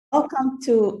Welcome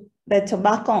to the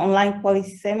Tobacco Online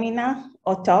Policy Seminar,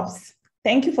 or TOPS.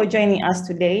 Thank you for joining us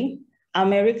today.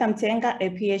 I'm Erika Mtenga, a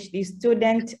PhD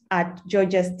student at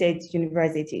Georgia State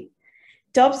University.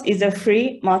 TOPS is a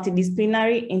free,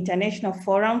 multidisciplinary international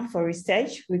forum for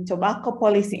research with tobacco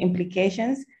policy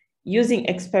implications using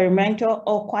experimental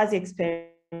or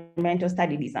quasi-experimental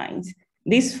study designs.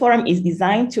 This forum is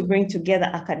designed to bring together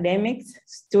academics,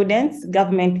 students,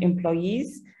 government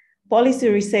employees, policy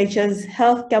researchers,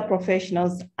 healthcare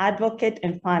professionals, advocates,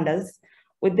 and funders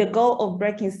with the goal of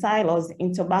breaking silos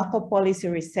in tobacco policy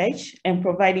research and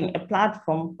providing a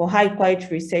platform for high-quality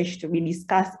research to be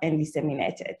discussed and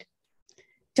disseminated.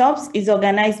 TOPS is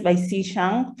organized by C.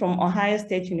 Shang from Ohio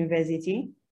State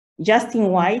University, Justin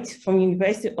White from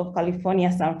University of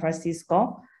California, San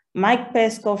Francisco, Mike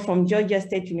Pesco from Georgia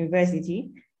State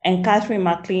University, and Katherine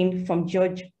Meckel from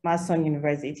George Mason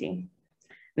University.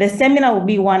 The seminar will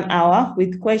be 1 hour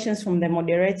with questions from the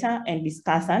moderator and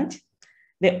discussant.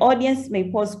 The audience may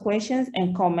pose questions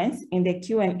and comments in the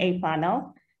Q&A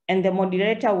panel, and the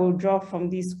moderator will draw from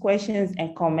these questions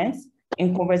and comments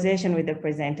in conversation with the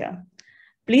presenter.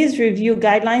 Please review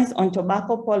guidelines on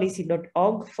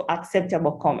tobaccopolicy.org for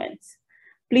acceptable comments.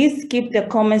 Please keep the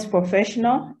comments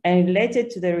professional and related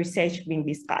to the research being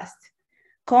discussed.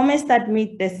 Comments that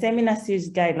meet the seminar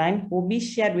series guideline will be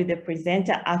shared with the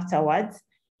presenter afterwards,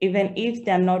 even if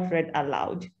they're not read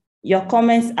aloud. Your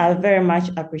comments are very much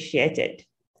appreciated.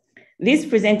 This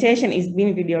presentation is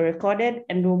being video recorded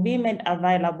and will be made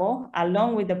available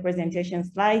along with the presentation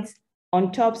slides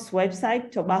on TOPS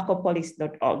website,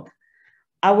 tobaccopolicy.org.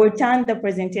 I will turn the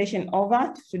presentation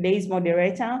over to today's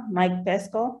moderator, Mike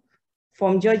Pesco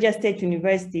from Georgia State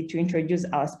University, to introduce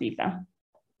our speaker.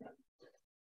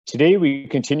 Today, we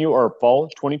continue our fall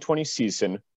 2020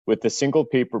 season with a single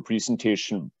paper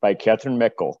presentation by Katherine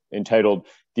Meckel entitled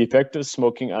The Effect of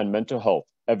Smoking on Mental Health,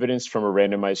 Evidence from a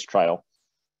Randomized Trial.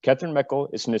 Katherine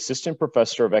Meckel is an assistant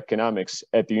professor of economics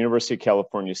at the University of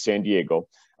California, San Diego,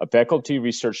 a faculty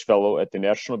research fellow at the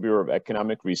National Bureau of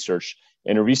Economic Research,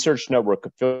 and a research network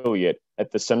affiliate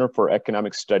at the Center for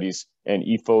Economic Studies and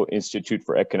IFO Institute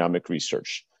for Economic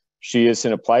Research. She is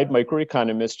an applied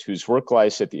microeconomist whose work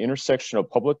lies at the intersection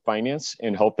of public finance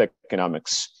and health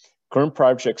economics. Current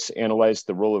projects analyze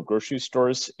the role of grocery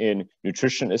stores in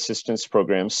nutrition assistance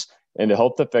programs and the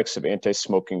health effects of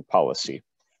anti-smoking policy.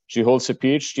 She holds a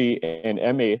PhD and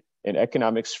MA in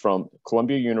economics from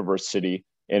Columbia University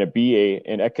and a BA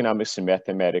in economics and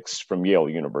mathematics from Yale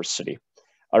University.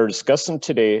 Our discussant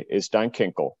today is Don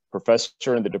Kinkel,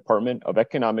 professor in the Department of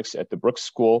Economics at the Brooks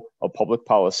School of Public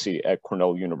Policy at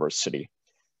Cornell University.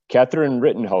 Catherine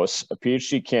Rittenhouse, a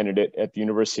PhD candidate at the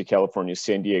University of California,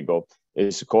 San Diego,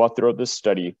 is a co-author of this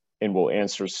study and will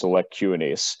answer select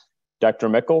Q&As. Dr.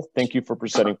 Meckel, thank you for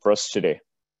presenting for us today.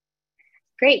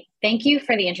 Great, thank you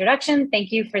for the introduction.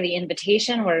 Thank you for the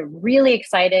invitation. We're really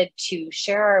excited to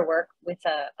share our work with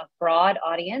a broad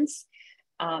audience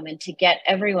and to get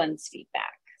everyone's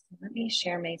feedback. Let me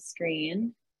share my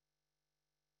screen.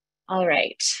 All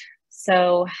right,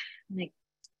 so I'm gonna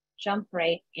jump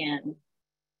right in.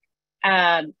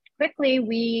 Quickly,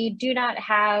 we do not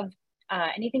have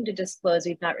anything to disclose.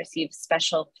 We've not received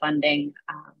special funding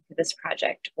for this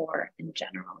project or in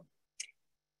general.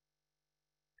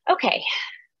 Okay,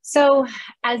 so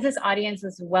as this audience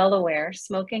is well aware,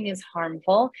 smoking is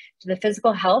harmful to the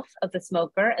physical health of the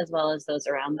smoker as well as those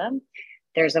around them.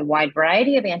 There's a wide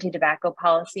variety of anti-tobacco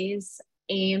policies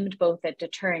aimed both at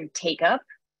deterring take-up,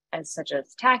 such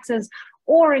as taxes,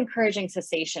 or encouraging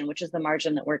cessation, which is the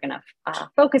margin that we're gonna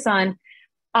focus on.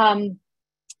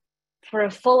 For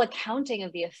a full accounting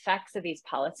of the effects of these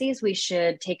policies, we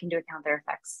should take into account their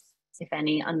effects, if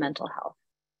any, on mental health.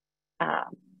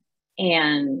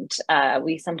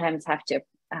 We sometimes have to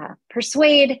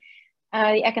persuade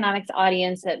the economics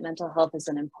audience that mental health is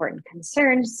an important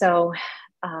concern. So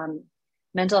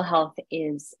mental health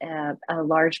is a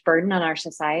large burden on our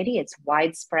society. It's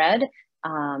widespread,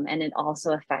 and it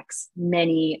also affects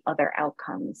many other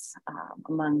outcomes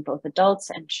among both adults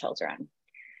and children.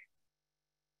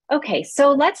 Okay,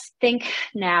 so let's think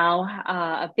now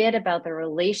a bit about the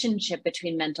relationship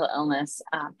between mental illness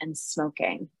and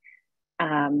smoking.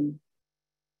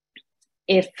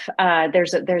 There's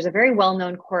a very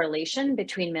well-known correlation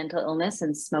between mental illness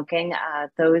and smoking.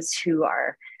 Those who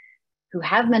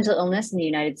have mental illness in the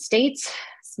United States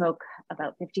smoke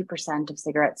about 50% of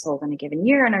cigarettes sold in a given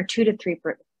year and are 2 to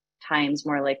times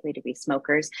more likely to be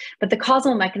smokers. But the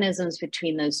causal mechanisms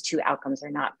between those two outcomes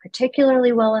are not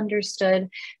particularly well understood.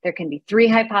 There can be 3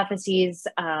 hypotheses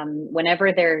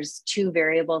whenever there's 2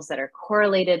 variables that are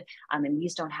correlated, and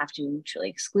these don't have to be mutually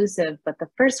exclusive. But the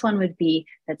first one would be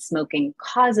that smoking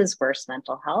causes worse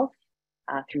mental health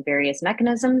through various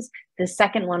mechanisms. The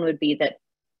second one would be that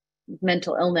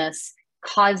mental illness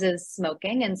causes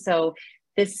smoking. And so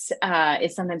this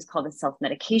is sometimes called a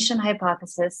self-medication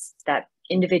hypothesis, that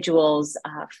individuals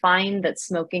find that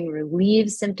smoking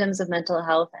relieves symptoms of mental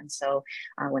health. And so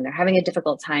when they're having a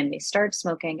difficult time, they start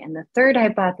smoking. And the third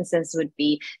hypothesis would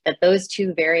be that those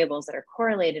 2 variables that are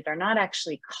correlated are not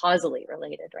actually causally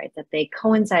related, right? That they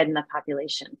coincide in the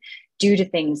population due to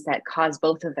things that cause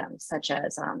both of them, such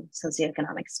as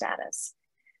socioeconomic status.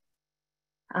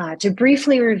 To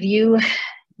briefly review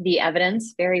the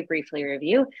evidence, very briefly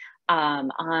review,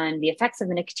 on the effects of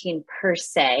nicotine per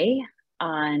se,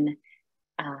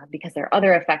 because there are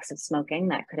other effects of smoking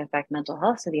that could affect mental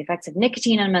health. So the effects of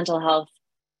nicotine on mental health.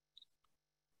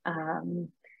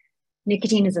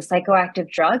 Nicotine is a psychoactive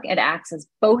drug. It acts as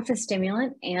both a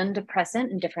stimulant and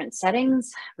depressant in different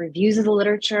settings. Reviews of the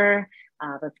literature,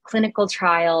 of clinical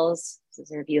trials, this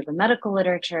is a review of the medical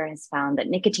literature, has found that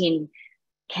nicotine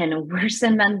can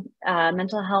worsen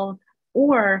mental health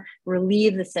or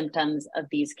relieve the symptoms of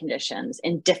these conditions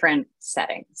in different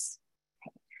settings.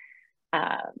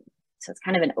 So it's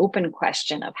kind of an open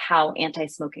question of how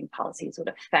anti-smoking policies would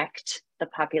affect the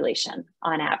population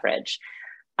on average.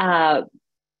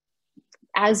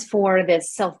 As for this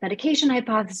self-medication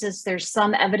hypothesis, there's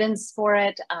some evidence for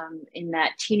it in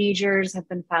that teenagers have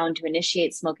been found to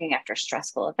initiate smoking after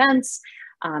stressful events,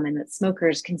 and that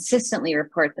smokers consistently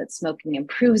report that smoking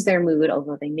improves their mood,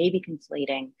 although they may be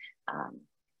conflating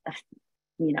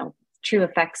true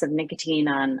effects of nicotine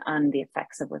on the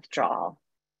effects of withdrawal.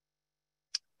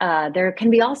 There can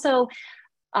be also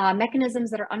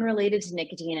mechanisms that are unrelated to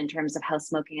nicotine in terms of how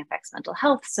smoking affects mental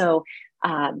health. So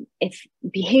if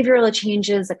behavioral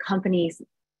changes accompanies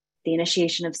the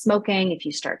initiation of smoking, if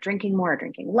you start drinking more or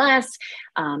drinking less,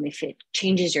 if it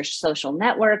changes your social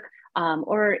network,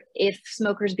 or if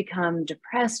smokers become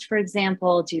depressed, for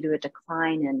example, due to a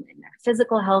decline in their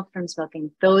physical health from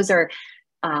smoking, those are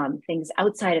things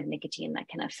outside of nicotine that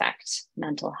can affect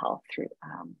mental health through.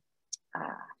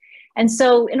 And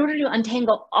so in order to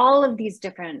untangle all of these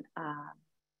different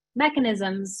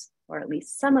mechanisms, or at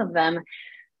least some of them,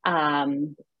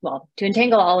 well, to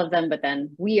untangle all of them, but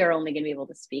then we are only going to be able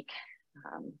to speak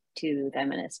to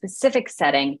them in a specific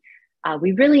setting,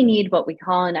 we really need what we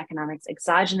call in economics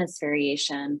exogenous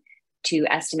variation to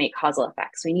estimate causal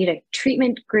effects. We need a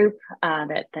treatment group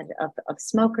of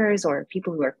smokers or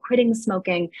people who are quitting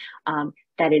smoking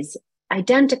that is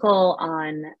identical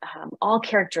on all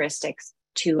characteristics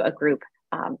to a group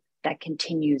that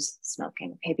continues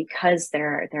smoking, okay? Because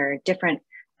there are different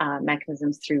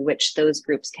mechanisms through which those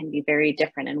groups can be very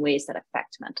different in ways that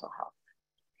affect mental health,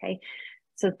 okay?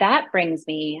 So that brings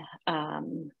me,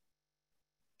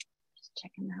 just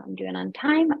checking how I'm doing on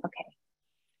time, okay.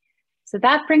 So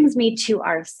that brings me to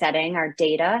our setting, our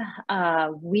data.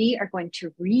 We are going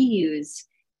to reuse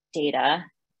data.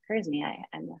 Occurs me,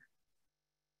 I'm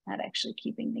not actually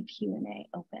keeping the Q&A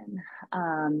open.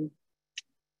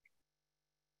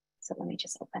 So let me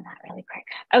just open that really quick.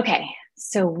 Okay,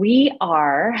 so we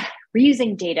are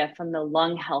reusing data from the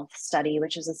lung health study,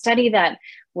 which is a study that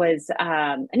was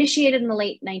initiated in the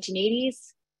late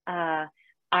 1980s.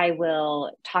 I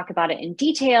will talk about it in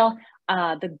detail.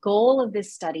 The goal of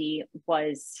this study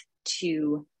was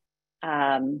to,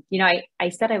 I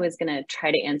said I was going to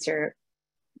try to answer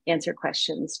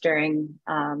questions during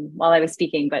while I was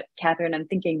speaking, but Catherine, I'm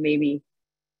thinking maybe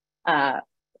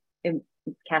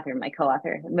Katherine, my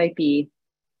co-author, it might be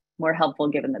more helpful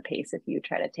given the pace if you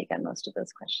try to take on most of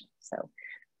those questions. So,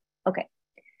 okay.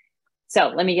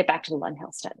 So let me get back to the lung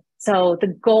health study. So the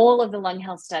goal of the lung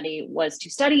health study was to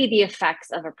study the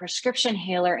effects of a prescription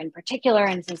inhaler in particular.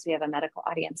 And since we have a medical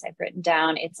audience, I've written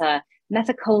down, it's a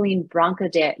methacholine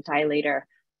bronchodilator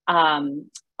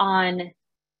on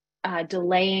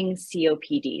delaying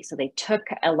COPD. So they took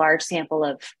a large sample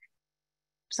of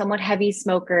somewhat heavy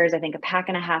smokers, I think 1.5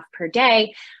 packs per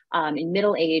day, in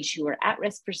middle age who were at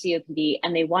risk for COPD,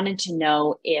 and they wanted to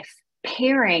know if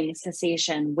pairing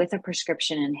cessation with a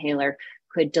prescription inhaler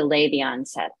could delay the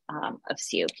onset of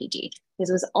COPD. This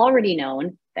was already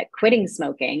known that quitting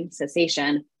smoking,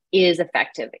 cessation, is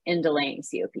effective in delaying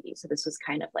COPD. So this was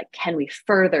kind of like, can we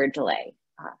further delay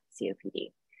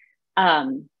COPD?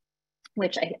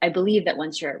 Which I believe that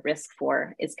once you're at risk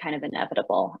for is kind of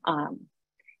inevitable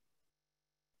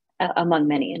among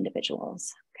many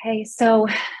individuals. Okay, so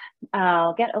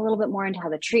I'll get a little bit more into how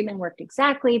the treatment worked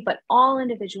exactly, but all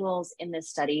individuals in this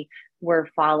study were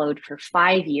followed for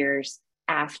 5 years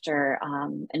after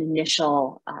an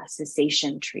initial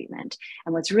cessation treatment.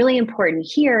 And what's really important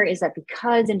here is that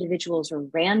because individuals were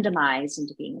randomized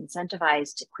into being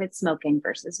incentivized to quit smoking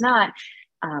versus not,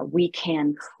 we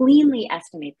can cleanly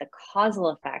estimate the causal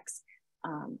effects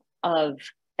of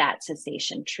that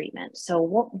cessation treatment. So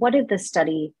what did the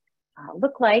study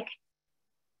look like?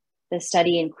 The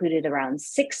study included around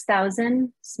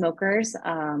 6,000 smokers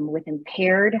with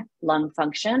impaired lung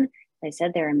function. They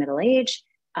said they're in middle age.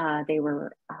 They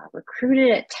were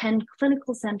recruited at 10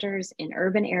 clinical centers in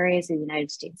urban areas of the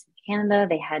United States and Canada.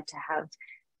 They had to have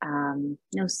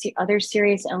no other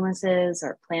serious illnesses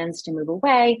or plans to move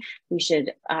away. We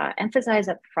should emphasize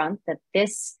up front that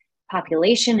this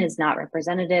population is not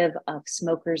representative of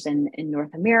smokers in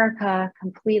North America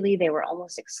completely. They were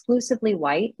almost exclusively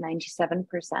white, 97%,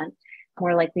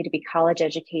 more likely to be college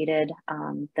educated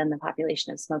than the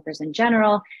population of smokers in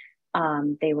general.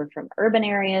 They were from urban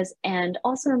areas, and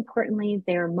also importantly,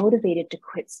 they're motivated to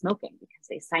quit smoking because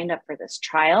they signed up for this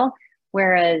trial,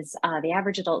 whereas the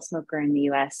average adult smoker in the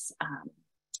US,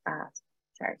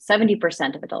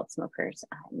 70% of adult smokers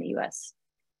in the US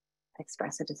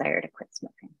express a desire to quit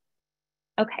smoking.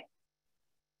 Okay.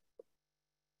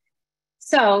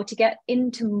 So to get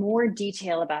into more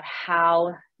detail about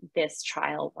how this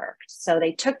trial worked. So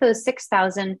they took those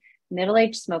 6,000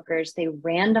 middle-aged smokers, they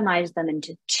randomized them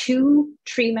into 2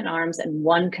 treatment arms and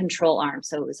 1 control arm.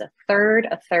 So it was a third,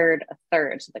 a third, a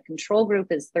third. So the control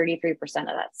group is 33% of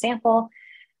that sample.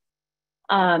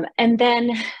 And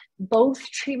then both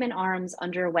treatment arms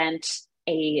underwent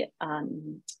a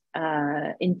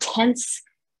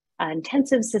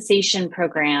intensive cessation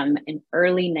program in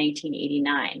early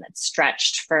 1989 that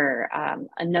stretched for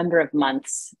a number of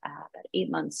months, about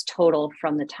 8 months total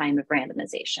from the time of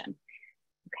randomization.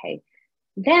 Okay,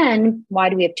 then why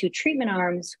do we have 2 treatment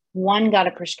arms? One got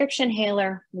a prescription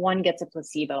inhaler, one gets a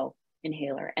placebo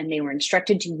inhaler, and they were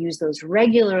instructed to use those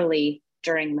regularly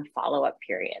during the follow-up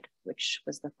period, which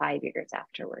was the 5 years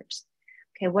afterwards.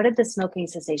 Okay, what did the smoking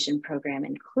cessation program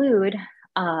include?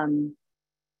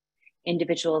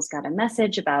 Individuals got a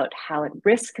message about how at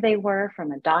risk they were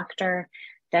from a doctor.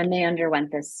 Then they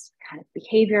underwent this kind of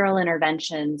behavioral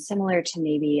intervention, similar to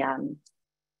maybe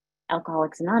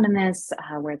Alcoholics Anonymous,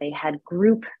 where they had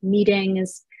group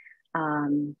meetings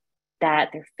that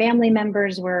their family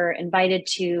members were invited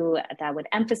to that would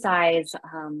emphasize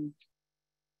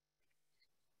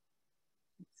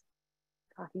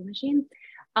coffee machine.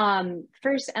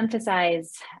 First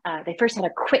emphasize, they first had a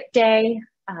quit day,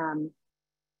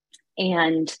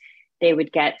 and they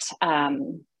would get,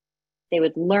 they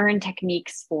would learn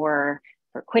techniques for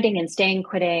quitting and staying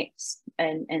quitting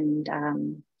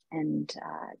and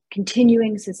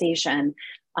continuing cessation,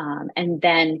 and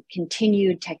then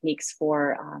continued techniques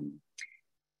for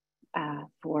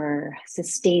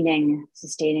sustaining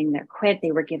their quit.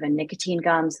 They were given nicotine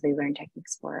gum, so they learned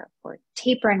techniques for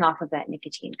tapering off of that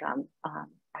nicotine gum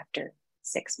after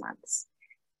 6 months.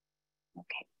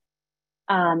 Okay,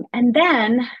 and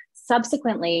then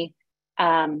subsequently,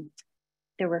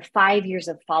 there were 5 years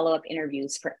of follow-up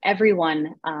interviews for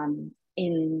everyone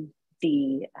in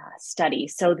the study.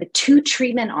 So the 2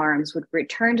 treatment arms would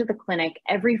return to the clinic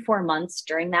every 4 months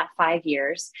during that 5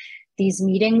 years. These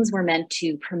meetings were meant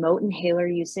to promote inhaler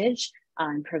usage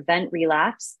and prevent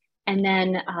relapse. And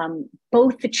then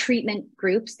both the treatment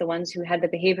groups, the ones who had the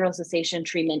behavioral cessation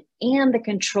treatment and the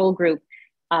control group,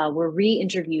 were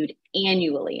re-interviewed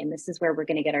annually. And this is where we're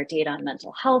going to get our data on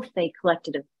mental health. They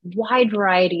collected a wide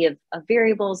variety of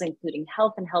variables, including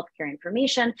health and healthcare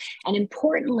information. And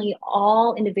importantly,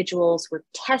 all individuals were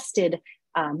tested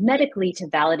medically to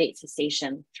validate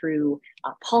cessation through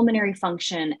pulmonary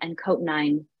function and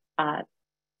COT9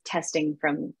 testing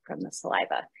from the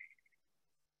saliva.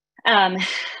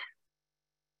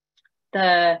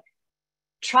 The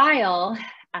trial,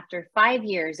 after 5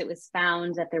 years, it was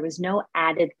found that there was no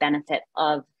added benefit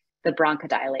of the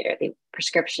bronchodilator, the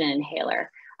prescription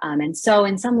inhaler. And so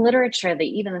in some literature,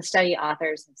 even the study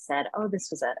authors have said, oh, this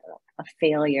was a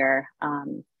failure.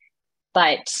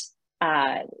 But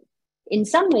in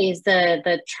some ways,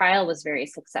 the trial was very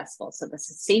successful. So the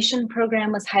cessation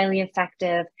program was highly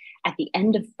effective. At the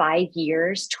end of 5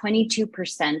 years,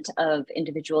 22% of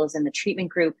individuals in the treatment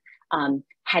group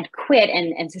had quit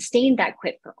and sustained that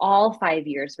quit for all 5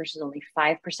 years versus only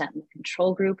 5% in the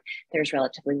control group. There's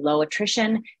relatively low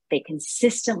attrition. They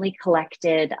consistently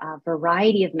collected a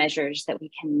variety of measures that we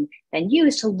can then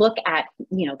use to look at,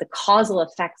 the causal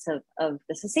effects of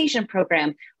the cessation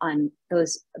program on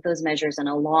those measures in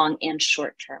a long and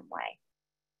short-term way.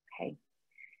 Okay.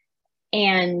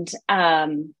 And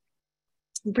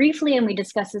briefly, and we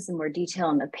discuss this in more detail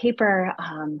in the paper,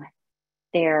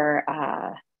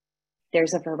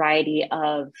 there's a variety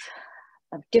of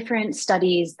different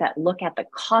studies that look at the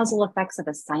causal effects of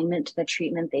assignment to the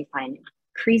treatment. They find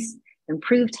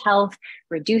improved health,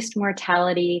 reduced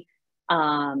mortality,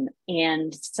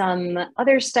 and some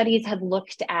other studies have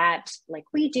looked at, like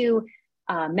we do,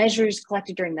 measures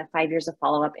collected during the 5 years of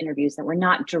follow-up interviews that were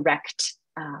not direct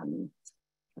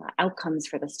outcomes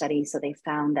for the study. So they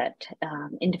found that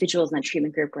individuals in the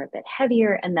treatment group were a bit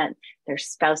heavier and that their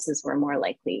spouses were more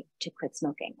likely to quit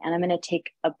smoking. And I'm going to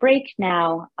take a break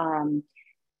now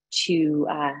to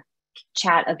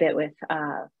chat a bit with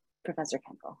Professor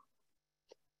Meckel.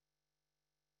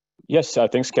 Yes,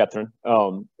 thanks, Katherine.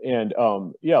 Yeah,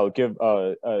 I'll give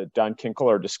Don Kinkel,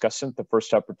 our discussant, the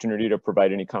first opportunity to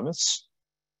provide any comments.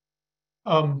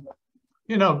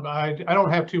 You know, I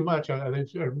don't have too much.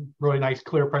 It's a really nice,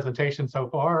 clear presentation so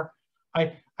far.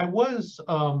 I did want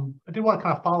to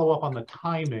kind of follow up on the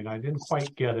timing. I didn't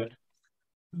quite get it.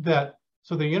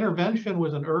 So the intervention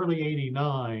was in early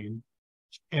 '89,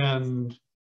 and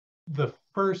the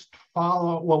first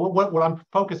follow. Well, what I'm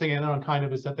focusing in on kind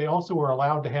of is that they also were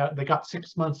allowed to have. They got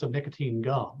 6 months of nicotine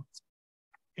gum,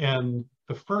 and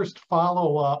the first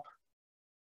follow up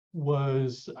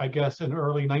was, I guess, in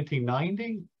early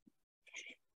 1990.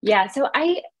 Yeah, so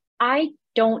I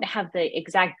don't have the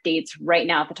exact dates right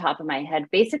now at the top of my head.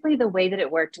 Basically, the way that it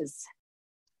worked is,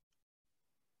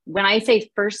 when I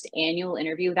say first annual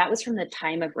interview, that was from the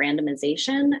time of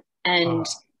randomization, and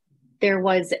there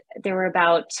were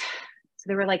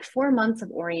like 4 months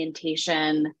of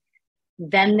orientation.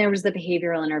 Then there was the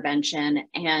behavioral intervention,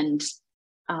 and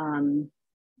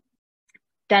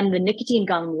then the nicotine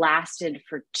gum lasted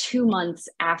for 2 months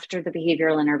after the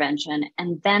behavioral intervention.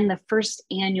 And then the first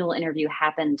annual interview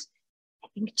happened, I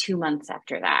think, 2 months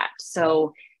after that.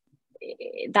 So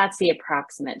that's the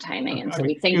approximate timing. And so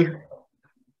we think. I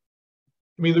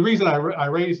mean, the reason I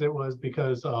raised it was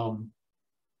because I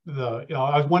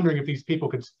was wondering if these people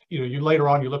could, you later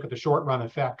on, you look at the short run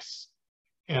effects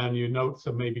and you note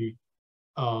some maybe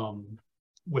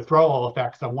withdrawal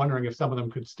effects. I'm wondering if some of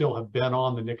them could still have been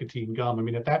on the nicotine gum. I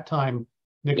mean, at that time,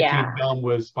 nicotine gum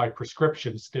was by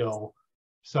prescription still.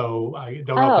 So I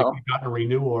don't know if they've gotten a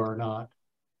renewal or not.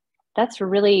 That's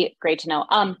really great to know.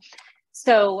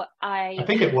 So I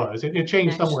think it was. It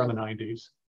changed somewhere in the 90s.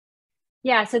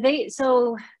 Yeah, so they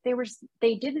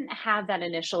didn't have that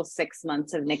initial 6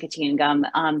 months of nicotine gum.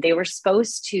 They were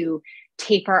supposed to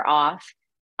taper off.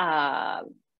 That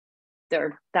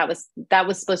was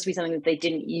supposed to be something that they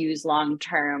didn't use long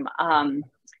term.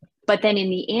 But then in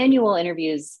the annual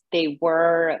interviews, they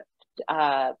were,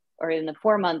 or in the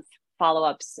 4 month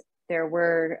follow-ups, there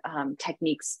were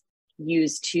techniques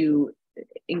used to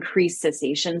increase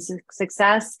cessation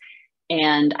success.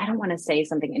 And I don't want to say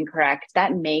something incorrect.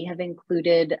 That may have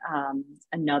included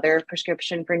another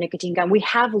prescription for nicotine gum. We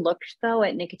have looked, though,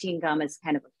 at nicotine gum as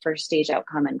kind of a first stage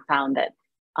outcome and found that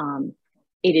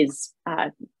it is,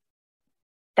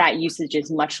 that usage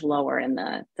is much lower in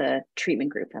the treatment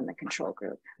group than the control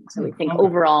group. So we think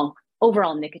overall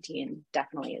nicotine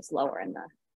definitely is lower in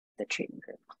the treatment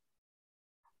group.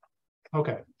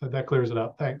 Okay, that clears it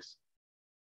up. Thanks.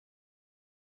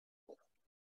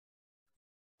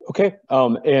 Okay,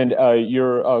 and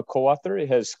your co-author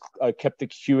has kept the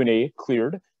Q&A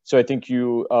cleared, so I think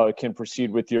you can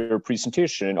proceed with your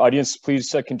presentation. And audience,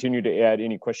 please continue to add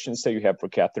any questions that you have for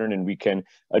Katherine, and we can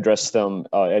address them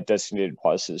at designated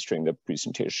pauses during the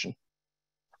presentation.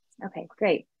 Okay,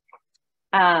 great.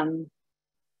 Okay,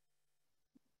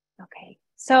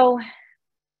 so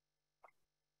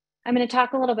I'm going to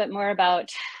talk a little bit more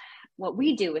about what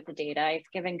we do with the data. I've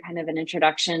given kind of an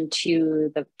introduction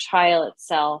to the trial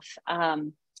itself.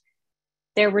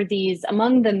 There were these,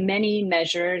 among the many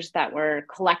measures that were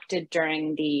collected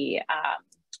during the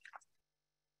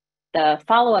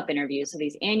follow-up interviews, so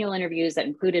these annual interviews that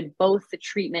included both the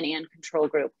treatment and control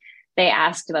group, they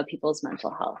asked about people's mental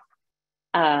health.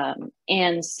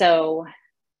 And so,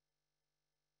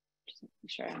 just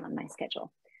make sure I'm on my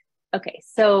schedule. Okay,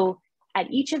 so at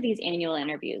each of these annual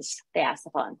interviews, they asked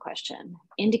the following question: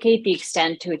 indicate the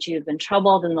extent to which you've been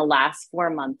troubled in the last 4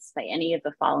 months by any of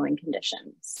the following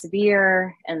conditions.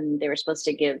 Severe, and they were supposed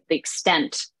to give the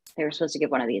extent, they were supposed to give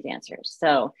one of these answers.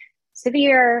 So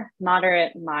severe,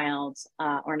 moderate, mild,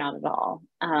 or not at all.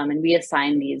 And we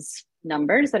assign these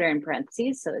numbers that are in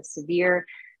parentheses. So it's severe,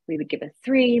 we would give a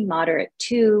 3, moderate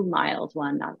 2, mild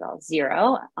 1, not at all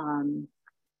 0.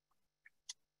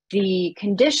 The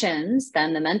conditions,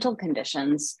 then the mental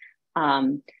conditions,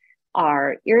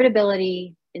 are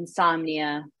irritability,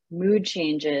 insomnia, mood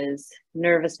changes,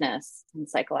 nervousness, and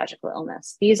psychological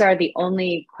illness. These are the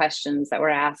only questions that were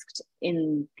asked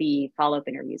in the follow-up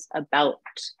interviews about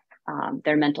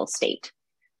their mental state.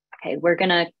 Okay, we're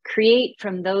gonna create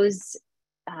from those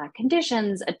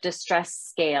conditions a distress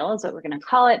scale is what we're gonna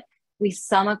call it. We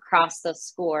sum across the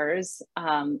scores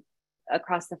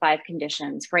across the 5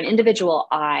 conditions for an individual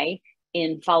I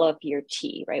in follow-up year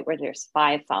T, right, where there's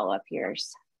 5 follow-up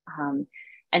years.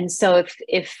 And so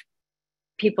if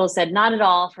people said not at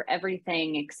all for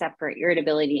everything except for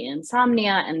irritability and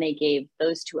insomnia, and they gave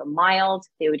those 2 a mild,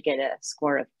 they would get a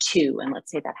score of 2. And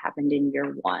let's say that happened in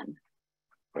year 1.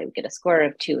 They would get a score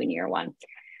of 2 in year 1.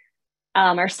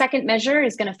 Our second measure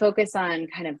is going to focus on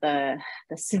kind of the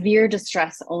severe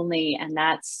distress only, and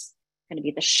that's going to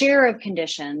be the share of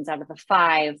conditions out of the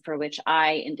 5 for which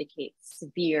I indicate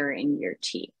severe in year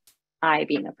T, I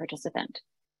being a participant.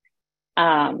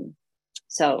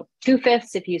 So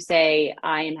 2/5 if you say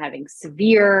I am having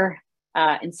severe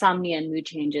insomnia and mood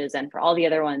changes, and for all the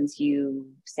other ones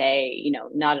you say, you know,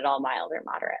 not at all, mild or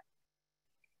moderate.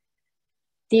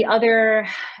 The other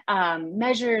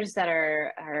measures that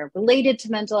are related to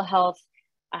mental health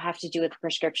have to do with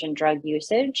prescription drug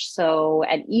usage. So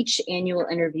at each annual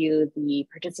interview, the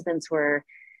participants were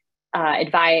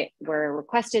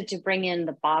requested to bring in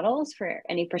the bottles for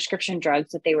any prescription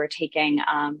drugs that they were taking.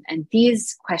 And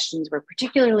these questions were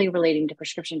particularly relating to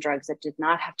prescription drugs that did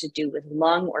not have to do with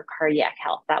lung or cardiac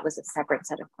health. That was a separate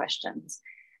set of questions.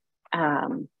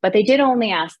 But they did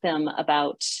only ask them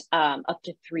about up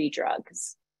to 3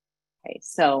 drugs. Okay,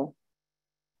 so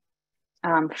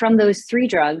from those 3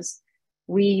 drugs,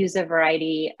 we use a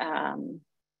variety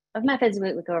of methods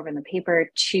we go over in the paper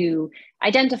to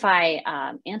identify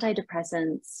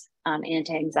antidepressants,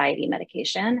 anti-anxiety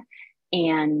medication,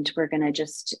 and we're going to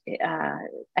just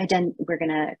we're going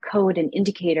to code an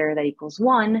indicator that equals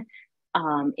 1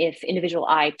 if individual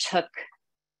I took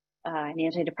an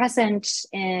antidepressant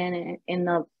in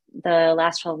the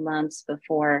last 12 months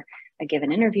before a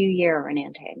given interview year, or an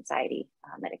anti-anxiety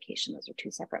medication. Those are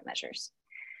 2 separate measures.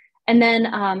 And then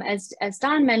as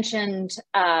Don mentioned,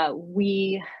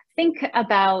 we think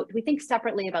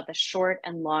separately about the short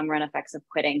and long run effects of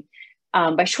quitting.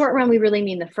 By short run, we really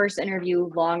mean the first interview.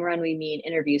 Long run, we mean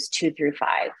interviews 2 through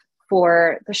 5.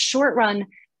 For the short run,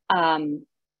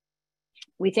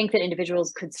 we think that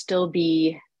individuals could still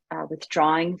be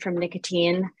withdrawing from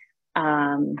nicotine.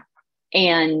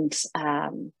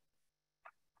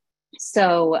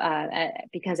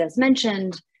 Because as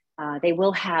mentioned, they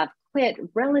will have quit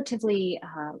relatively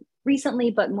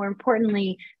recently, but more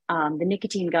importantly, the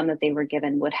nicotine gum that they were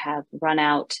given would have run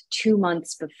out 2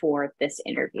 months before this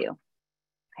interview,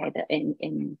 okay,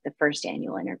 in the first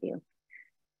annual interview.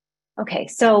 Okay,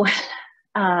 so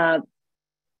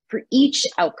for each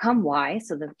outcome Y,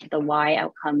 so the Y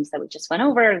outcomes that we just went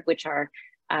over, which are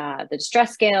the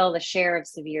distress scale, the share of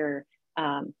severe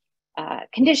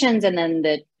conditions, and then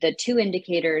the 2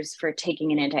 indicators for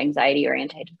taking an anti-anxiety or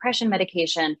anti-depression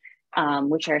medication,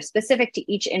 which are specific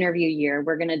to each interview year.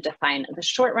 We're going to define the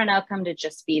short run outcome to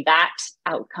just be that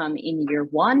outcome in year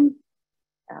 1,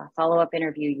 follow-up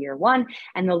interview year 1,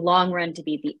 and the long run to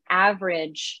be the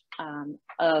average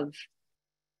of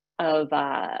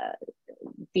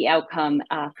the outcome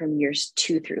from years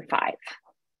 2 through 5.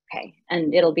 Okay,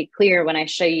 and it'll be clear when I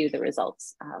show you the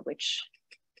results, which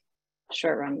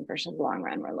short run versus long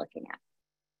run we're looking at.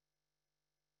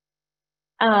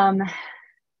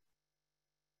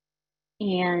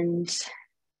 And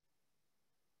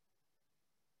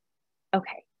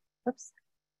okay, whoops.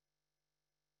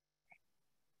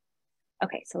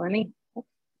 Okay, so let me try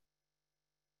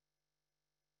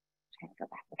to go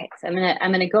back. Okay, so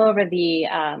I'm gonna go over the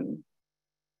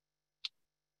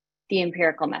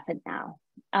empirical method now.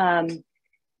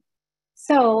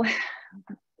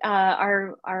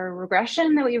 Our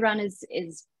regression that we run is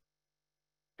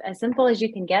as simple as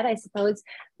you can get, I suppose.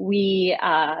 We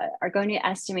are going to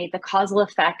estimate the causal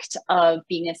effect of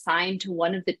being assigned to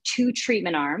one of the 2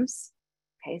 treatment arms.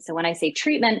 Okay, so when I say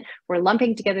treatment, we're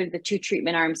lumping together the 2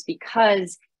 treatment arms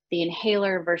because the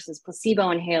inhaler versus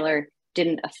placebo inhaler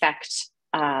didn't affect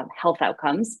health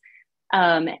outcomes.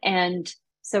 And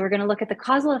so we're going to look at the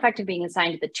causal effect of being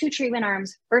assigned to the 2 treatment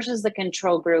arms versus the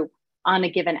control group on a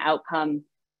given outcome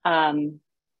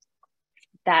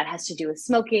that has to do with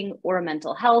smoking or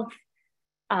mental health.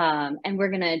 And we're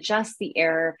going to adjust the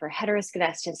error for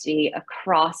heteroscedasticity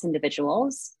across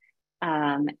individuals.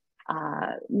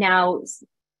 Now,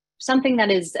 something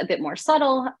that is a bit more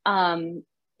subtle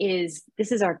is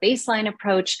this is our baseline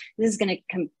approach. This is going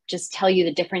to just tell you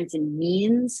the difference in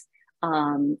means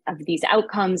of these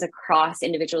outcomes across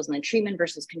individuals in the treatment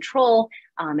versus control.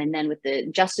 And then with the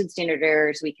adjusted standard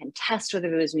errors, we can test whether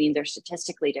those means are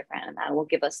statistically different, and that will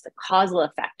give us the causal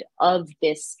effect of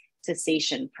this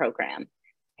cessation program,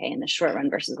 okay, in the short run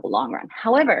versus the long run.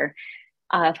 However,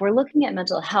 if we're looking at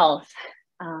mental health,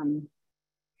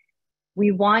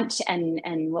 we want,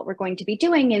 and what we're going to be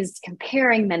doing is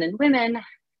comparing men and women.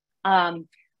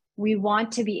 We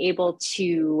want to be able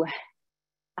to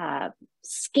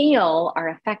scale our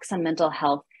effects on mental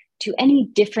health to any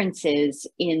differences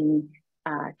in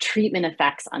treatment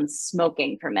effects on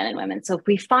smoking for men and women. So if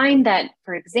we find that,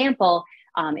 for example,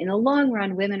 in the long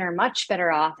run, women are much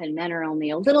better off and men are only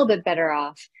a little bit better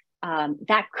off,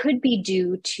 that could be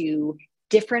due to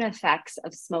different effects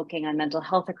of smoking on mental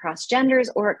health across genders,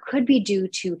 or it could be due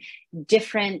to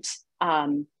different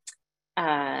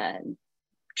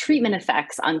treatment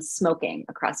effects on smoking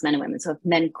across men and women. So if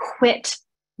men quit,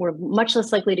 we're much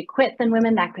less likely to quit than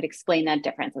women. That could explain that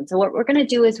difference. And so what we're going to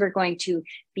do is we're going to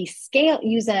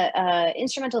use a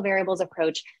instrumental variables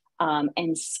approach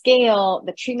and scale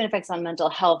the treatment effects on mental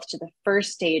health to the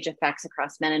first stage effects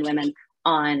across men and women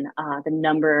on the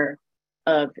number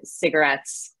of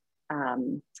cigarettes,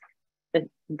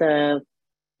 the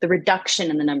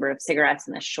reduction in the number of cigarettes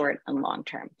in the short and long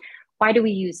term. Why do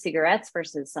we use cigarettes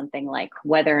versus something like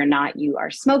whether or not you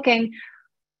are smoking?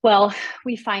 Well,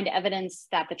 we find evidence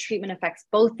that the treatment affects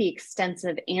both the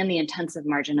extensive and the intensive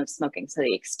margin of smoking. So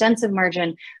the extensive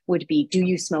margin would be, do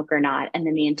you smoke or not? And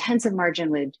then the intensive margin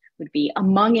would be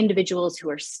among individuals who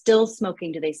are still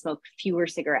smoking, do they smoke fewer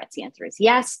cigarettes? The answer is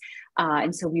yes.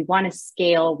 And so we want to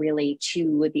scale really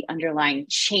to the underlying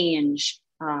change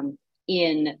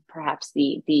in perhaps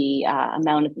the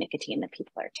amount of nicotine that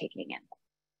people are taking in.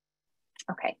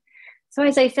 Okay. So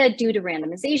as I said, due to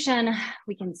randomization,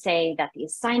 we can say that the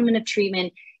assignment of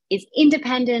treatment is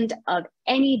independent of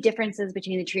any differences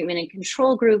between the treatment and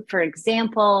control group. For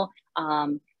example,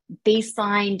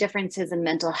 baseline differences in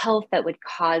mental health that would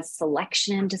cause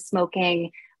selection into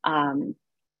smoking,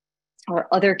 or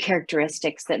other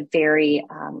characteristics that vary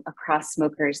across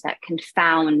smokers that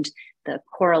confound the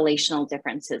correlational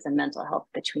differences in mental health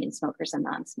between smokers and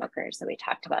non-smokers that we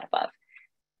talked about above.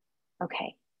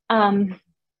 Okay.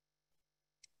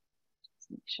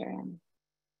 Make sure I'm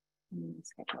in the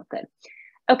schedule. Good.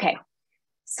 Okay.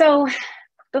 So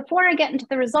before I get into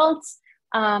the results,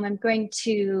 I'm going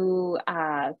to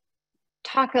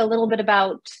talk a little bit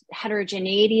about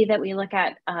heterogeneity that we look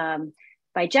at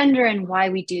by gender and why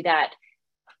we do that.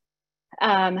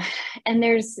 And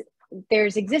there's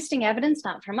existing evidence,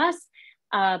 not from us,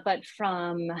 but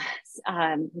from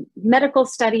medical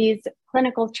studies,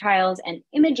 clinical trials, and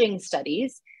imaging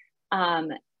studies,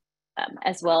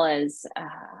 as well as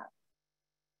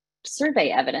survey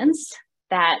evidence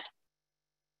that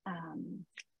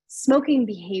smoking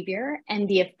behavior and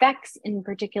the effects in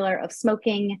particular of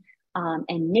smoking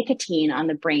and nicotine on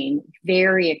the brain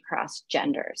vary across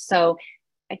genders. So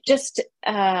just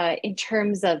in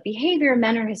terms of behavior,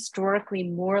 men are historically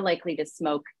more likely to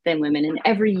smoke than women in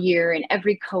every year, in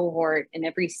every cohort, in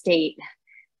every state.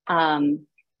 And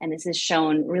this is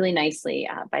shown really nicely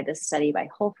by this study by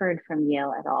Holford from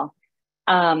Yale et al.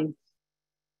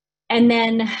 And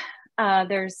then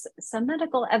there's some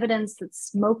medical evidence that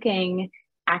smoking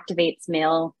activates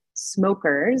male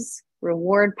smokers'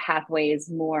 reward pathways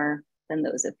more than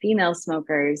those of female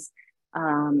smokers.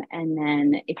 And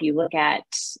then if you look at,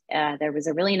 there was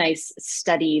a really nice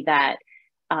study that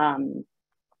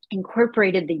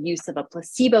incorporated the use of a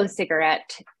placebo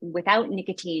cigarette without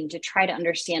nicotine to try to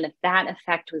understand if that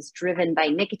effect was driven by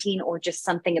nicotine or just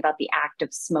something about the act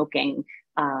of smoking.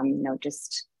 You know,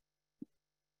 just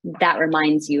that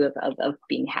reminds you of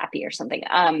being happy or something.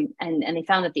 And they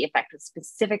found that the effect was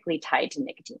specifically tied to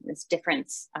nicotine, this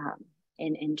difference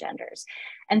in genders.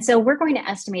 And so we're going to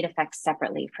estimate effects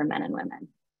separately for men and women.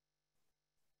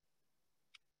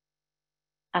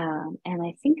 And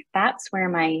I think that's where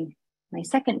my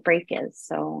second break is.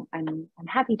 So I'm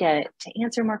happy to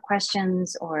answer more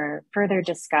questions or further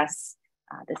discuss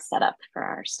this setup for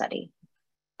our study.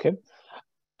 Okay.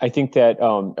 I think that,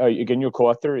 again, your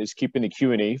co-author is keeping the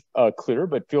Q&A clear,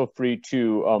 but feel free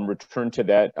to return to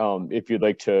that if you'd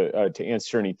like to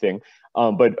answer anything.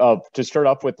 But to start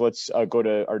off with, let's go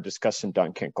to our discussant,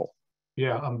 Don Kinkel.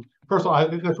 Yeah, first of all, I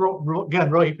think that's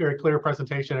again, really very clear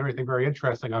presentation, everything very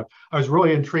interesting. I was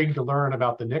really intrigued to learn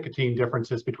about the nicotine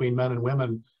differences between men and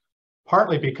women,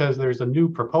 partly because there's a new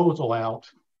proposal out,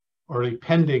 or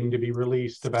pending to be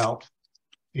released, about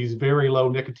these very low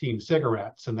nicotine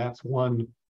cigarettes. And that's one,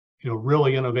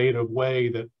 really innovative way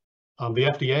that the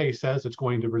FDA says it's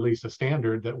going to release a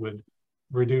standard that would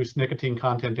reduce nicotine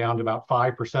content down to about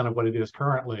 5% of what it is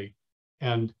currently.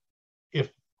 And if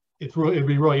it'd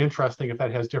be really interesting if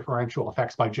that has differential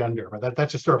effects by gender, but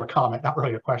that's just sort of a comment, not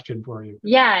really a question for you.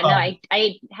 Yeah, no,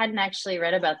 I hadn't actually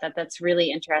read about that. That's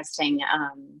really interesting.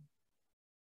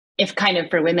 If kind of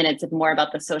for women, it's more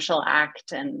about the social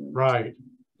act and right.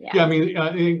 Yeah, I mean,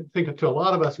 I think to a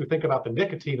lot of us who think about the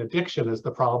nicotine addiction as the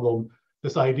problem,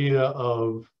 this idea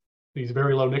of these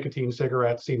very low nicotine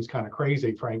cigarettes seems kind of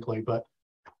crazy, frankly. But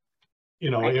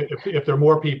you know, right. if there are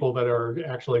more people that are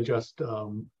actually just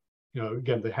you know,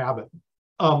 again, the habit.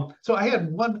 So I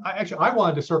had one. I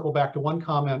wanted to circle back to one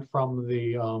comment from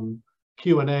the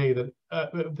Q&A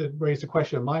that raised a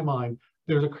question in my mind.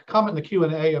 There's a comment in the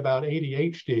Q&A about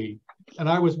ADHD, and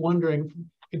I was wondering.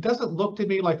 It doesn't look to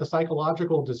me like the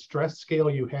psychological distress scale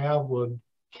you have would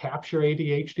capture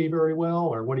ADHD very well,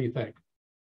 or what do you think?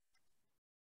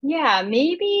 Yeah,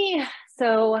 maybe.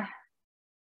 So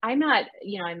I'm not,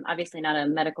 you know, I'm obviously not a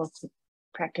medical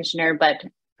practitioner, but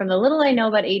from the little I know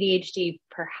about ADHD,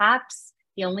 perhaps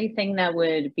the only thing that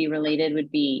would be related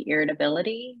would be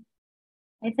irritability,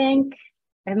 I think.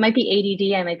 It might be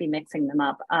ADD, I might be mixing them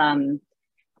up.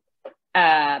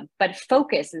 But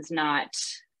focus is not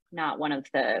one of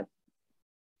the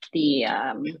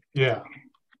yeah.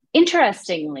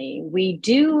 Interestingly,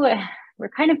 we're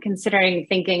kind of considering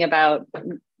thinking about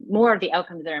more of the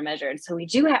outcomes that are measured. So we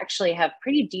do actually have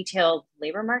pretty detailed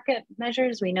labor market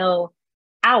measures. We know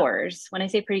hours. When I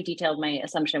say pretty detailed, my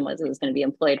assumption was it was going to be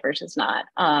employed versus not.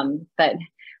 But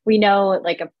we know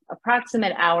like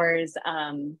approximate hours.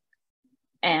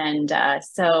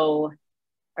 So,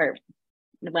 or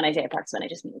when I say approximate, I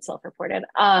just mean self-reported.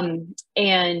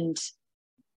 And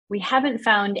we haven't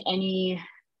found any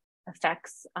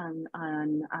effects on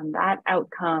that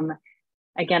outcome.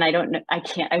 Again, I don't know,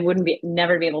 I wouldn't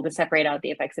never be able to separate out the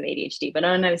effects of ADHD, but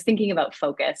when I was thinking about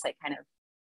focus, I kind of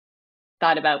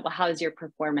thought about, well, how's your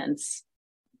performance?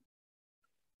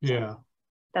 Yeah.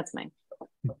 That's my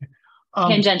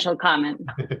tangential comment.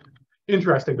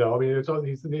 Interesting though. I mean, it's all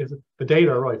the data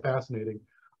are really fascinating.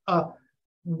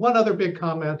 One other big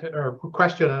comment or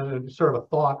question and sort of a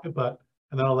thought, and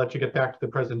then I'll let you get back to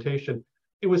the presentation.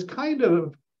 It was kind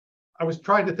of, I was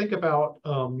trying to think about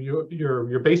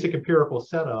your basic empirical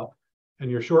setup,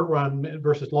 and your short run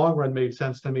versus long run made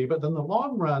sense to me. But then the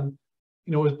long run,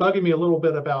 you know, was bugging me a little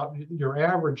bit about your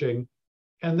averaging.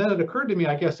 And then it occurred to me,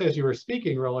 I guess, as you were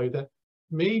speaking, really, that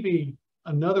maybe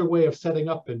another way of setting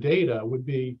up the data would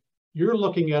be you're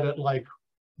looking at it like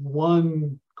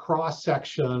one cross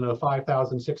section of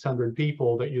 5,600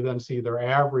 people that you then see their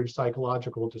average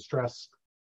psychological distress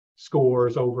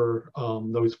scores over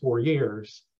those 4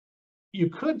 years. You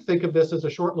could think of this as a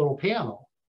short little panel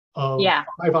of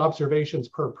 5 observations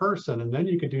per person, and then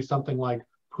you could do something like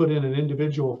put in an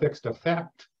individual fixed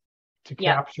effect to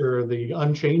capture the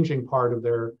unchanging part of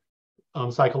their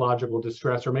psychological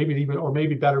distress, or maybe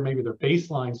better, maybe their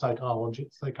baseline psychology,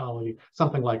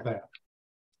 something like that.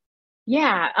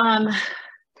 Yeah,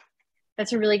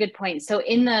 that's a really good point. So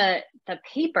in the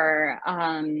paper,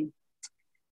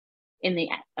 in the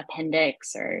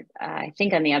appendix, or I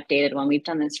think on the updated one, we've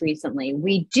done this recently,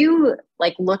 we do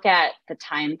like look at the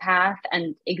time path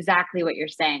and exactly what you're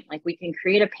saying. Like we can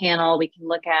create a panel, we can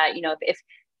look at, you know,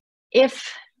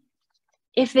 if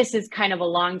this is kind of a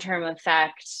long-term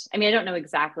effect. I mean, I don't know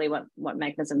exactly what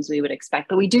mechanisms we would expect,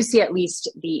 but we do see at least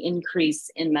the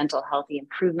increase in mental health, the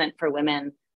improvement for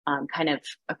women kind of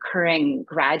occurring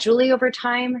gradually over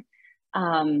time.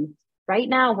 Right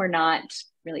now, we're not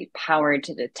really powered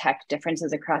to detect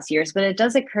differences across years, but it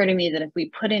does occur to me that if we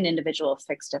put in individual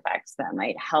fixed effects, that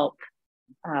might help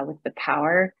with the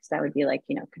power, because that would be like,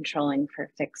 you know, controlling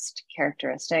for fixed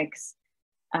characteristics.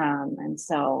 And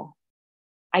so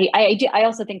I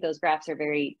also think those graphs are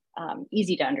very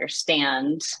easy to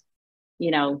understand,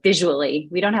 you know, visually.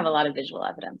 We don't have a lot of visual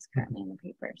evidence currently in the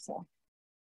paper, so.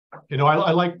 You know,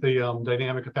 I like the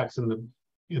dynamic effects in the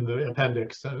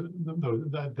appendix.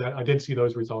 That I did see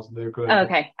those results. They're good.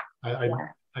 Okay.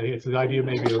 It's the idea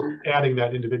maybe of adding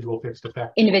that individual fixed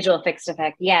effect. Individual fixed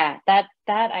effect, yeah. That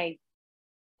I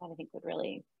think could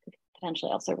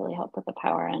potentially also really help with the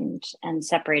power and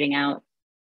separating out,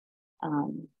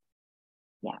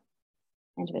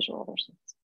 individual versus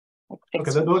like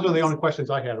fixed. Okay, those are the only questions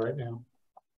I had right now.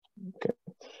 Okay.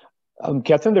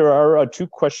 Katherine, there are 2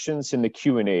 questions in the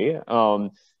Q&A.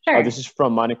 Sure. This is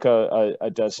from Monica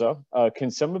Adeza.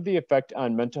 Can some of the effect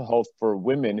on mental health for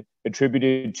women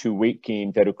attributed to weight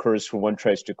gain that occurs when one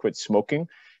tries to quit smoking?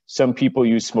 Some people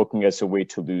use smoking as a way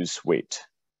to lose weight.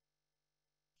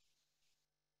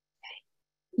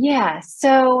 Yeah,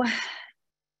 so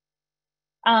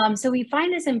we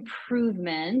find this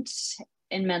improvement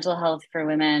in mental health for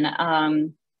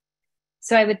women.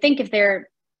 So I would think if they're,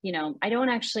 I don't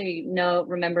actually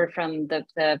remember from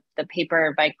the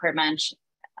paper by Courtmanch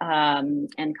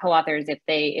and co-authors if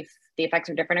the effects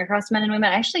are different across men and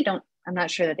women. I actually I'm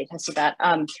not sure that they tested that.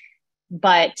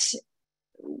 But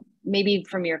maybe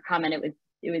from your comment, it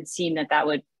would seem that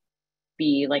would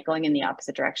be like going in the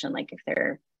opposite direction. Like if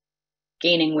they're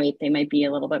gaining weight, they might be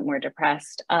a little bit more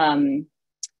depressed.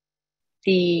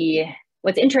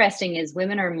 What's interesting is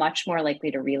women are much more likely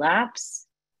to relapse.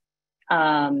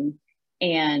 Maybe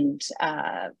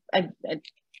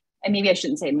I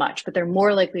shouldn't say much, but they're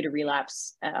more likely to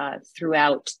relapse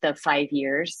throughout the 5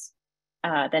 years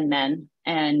than men.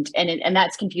 And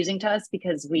that's confusing to us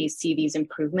because we see these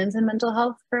improvements in mental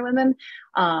health for women.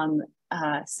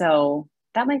 So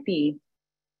that might be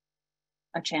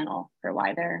a channel for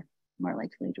why they're more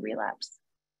likely to relapse.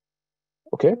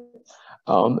 Okay.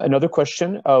 Another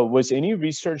question, was any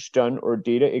research done or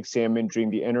data examined during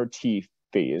the NRT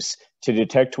phase to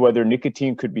detect whether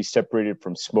nicotine could be separated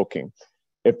from smoking?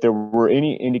 If there were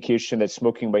any indication that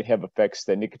smoking might have effects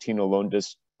that nicotine alone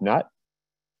does not?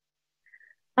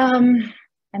 I'm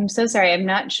so sorry. I'm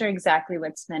not sure exactly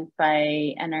what's meant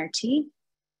by NRT.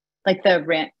 Like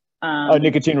the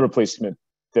nicotine replacement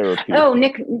therapy. Oh,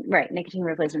 nicotine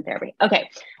replacement therapy. Okay.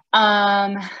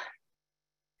 I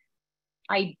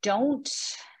don't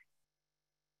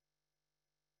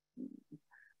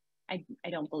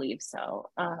believe so.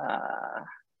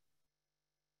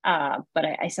 But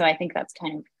I think that's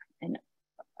kind of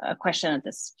a question that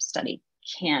this study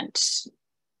can't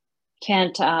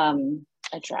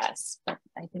address, but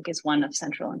I think is one of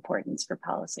central importance for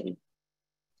policy.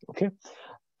 Okay,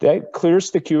 that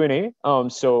clears the Q&A.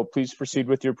 So please proceed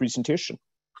with your presentation.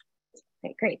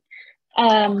 Okay, great.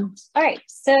 All right,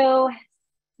 so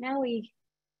now we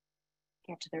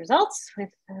get to the results with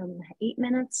 8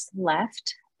 minutes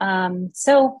left.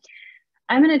 So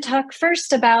I'm going to talk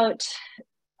first about,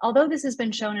 although this has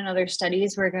been shown in other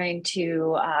studies, we're going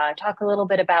to talk a little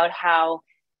bit about how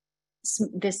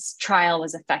this trial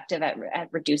was effective at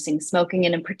reducing smoking,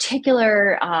 and in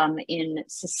particular in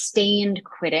sustained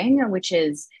quitting, which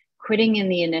is quitting in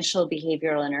the initial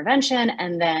behavioral intervention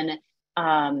and then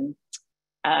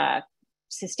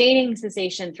sustaining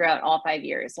cessation throughout all 5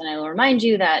 years. And I will remind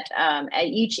you that at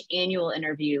each annual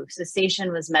interview,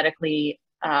 cessation was medically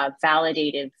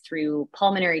validated through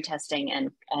pulmonary testing and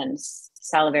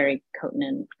salivary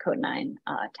cotinine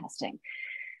testing.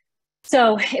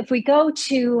 So if we go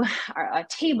to a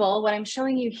table, what I'm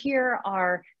showing you here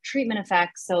are treatment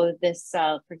effects. So this,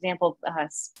 for example,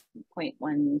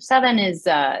 0.17 is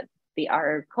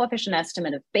our coefficient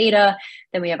estimate of beta.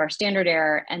 Then we have our standard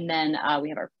error, and then we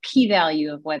have our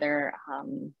p-value of whether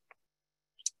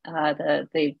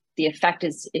the effect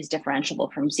is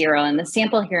differentiable from 0. And the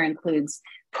sample here includes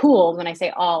pooled. When I say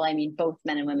all, I mean both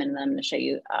men and women. And then I'm going to show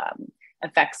you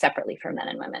effects separately for men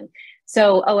and women.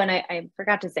 So, and I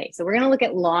forgot to say, so we're going to look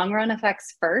at long run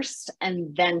effects first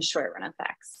and then short run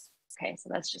effects. Okay, so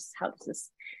that's just how this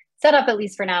is set up, at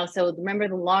least for now. So remember,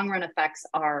 the long run effects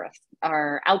are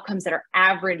outcomes that are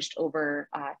averaged over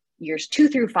years 2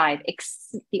 through 5.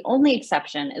 The only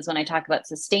exception is when I talk about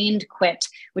sustained quit,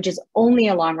 which is only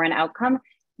a long run outcome.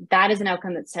 That is an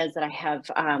outcome that says that I have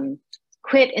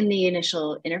quit in the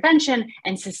initial intervention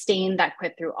and sustained that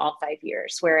quit through all 5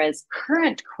 years. Whereas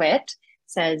current quit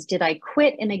says, did I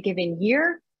quit in a given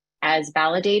year as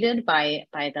validated by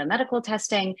the medical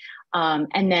testing?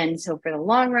 And then, so for the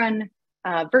long run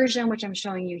version, which I'm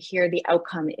showing you here, the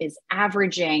outcome is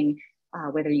averaging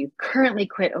whether you currently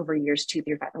quit over years 2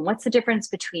 through 5. And what's the difference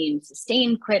between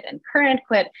sustained quit and current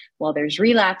quit? Well, there's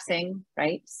relapsing,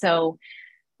 right? So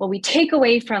what we take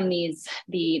away from the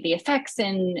effects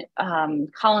in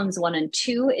columns 1 and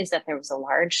 2 is that there was a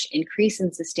large increase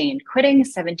in sustained quitting,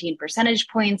 17 percentage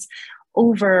points,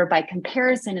 over, by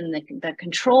comparison, in the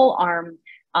control arm,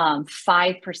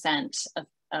 5%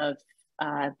 of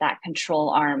that control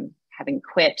arm having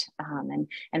quit.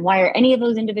 And why are any of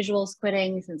those individuals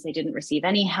quitting since they didn't receive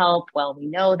any help? Well, we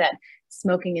know that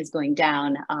smoking is going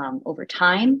down over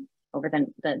time, over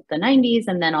the 90s,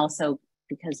 and then also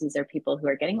because these are people who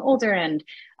are getting older and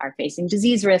are facing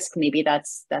disease risk. Maybe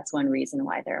that's one reason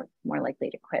why they're more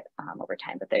likely to quit over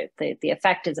time. But the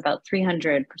effect is about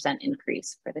 300%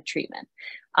 increase for the treatment.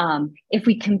 If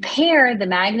we compare the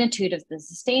magnitude of the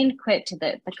sustained quit to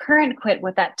the current quit,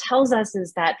 what that tells us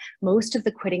is that most of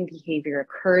the quitting behavior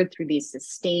occurred through these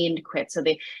sustained quits. So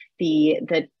the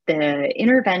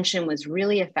intervention was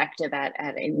really effective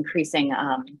at increasing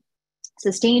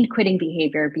sustained quitting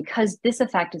behavior, because this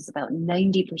effect is about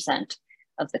 90%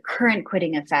 of the current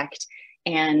quitting effect.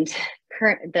 And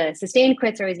the sustained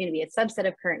quits are always going to be a subset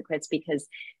of current quits because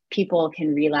people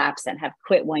can relapse and have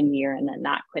quit 1 year and then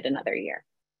not quit another year.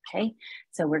 Okay,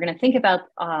 so we're going to think about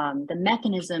the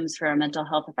mechanisms for our mental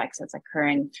health effects that's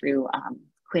occurring through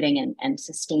quitting and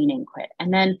sustaining quit.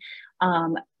 And then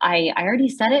I already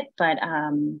said it, but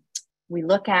we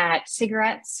look at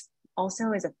cigarettes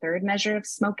also as a third measure of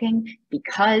smoking,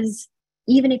 because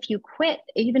even if you quit,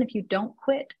 even if you don't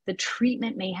quit, the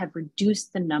treatment may have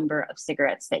reduced the number of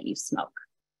cigarettes that you smoke.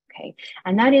 Okay,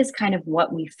 and that is kind of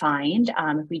what we find.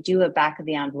 If we do a back of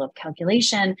the envelope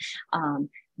calculation,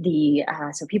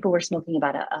 so people were smoking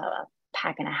about a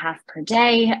pack and a half per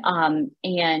day,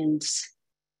 and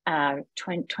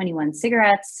 21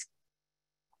 cigarettes.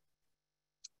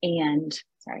 And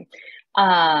sorry,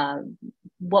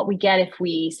 what we get if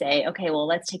we say, okay, well,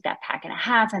 let's take that pack and a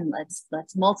half and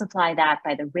let's multiply that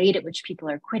by the rate at which people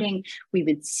are quitting, we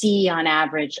would see on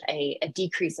average a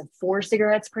decrease of 4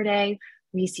 cigarettes per day.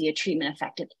 We see a treatment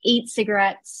effect of 8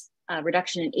 cigarettes,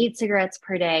 reduction in 8 cigarettes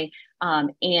per day,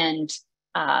 and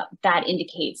that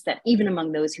indicates that even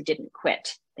among those who didn't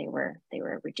quit, they were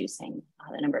reducing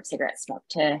the number of cigarettes smoked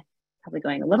to probably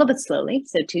going a little bit slowly.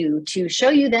 So to show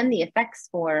you then the effects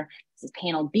for, this is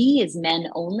panel B is men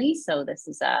only. So this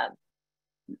is a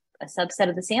subset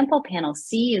of the sample. Panel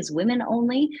C is women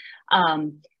only.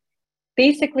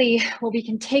 Basically, what we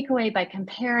can take away by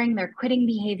comparing their quitting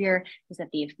behavior is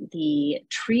that the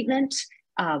treatment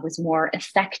was more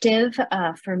effective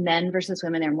for men versus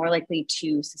women. They're more likely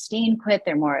to sustain quit.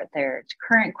 Their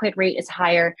current quit rate is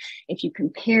higher. If you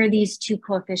compare these two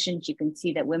coefficients, you can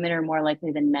see that women are more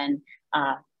likely than men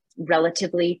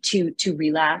relatively to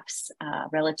relapse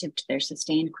relative to their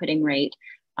sustained quitting rate.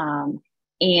 And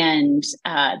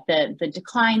the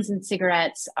declines in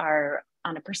cigarettes are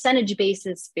on a percentage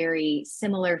basis very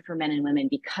similar for men and women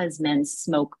because men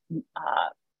smoke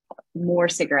more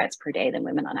cigarettes per day than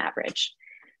women on average.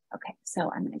 Okay, so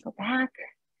I'm going to go back.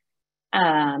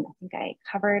 I think I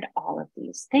covered all of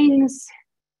these things.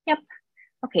 Yep.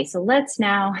 Okay, so let's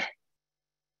now,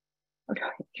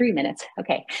 3 minutes.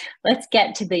 Okay, let's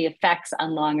get to the effects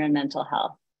on long-run mental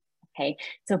health. Okay,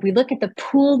 so if we look at the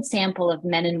pooled sample of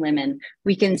men and women,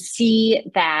 we can see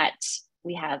that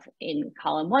we have in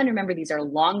column 1, remember these are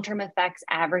long-term effects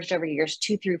averaged over years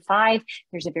 2 through 5.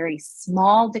 There's a very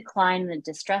small decline in the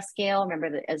distress scale. Remember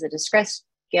that as the distress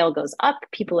scale goes up,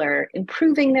 people are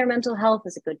improving their mental health.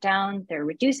 As it goes down, they're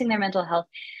reducing their mental health.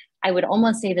 I would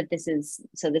almost say that this is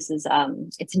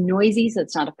it's noisy, so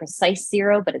it's not a precise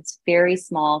 0, but it's very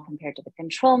small compared to the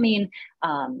control mean.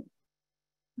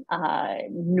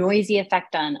 Noisy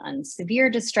effect on severe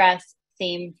distress,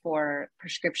 same for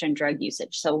prescription drug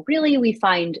usage. So really we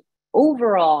find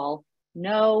overall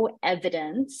no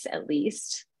evidence, at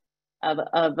least, of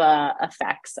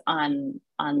effects on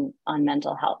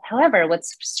mental health. However,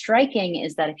 what's striking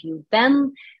is that if you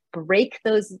then break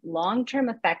those long-term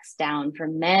effects down for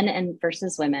men and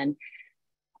versus women,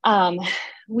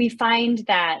 we find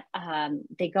that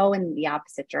they go in the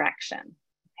opposite direction.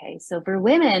 Okay, so for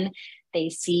women, they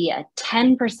see a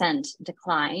 10%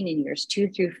 decline in years 2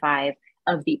 through 5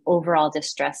 of the overall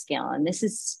distress scale. And this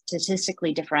is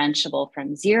statistically differentiable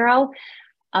from 0.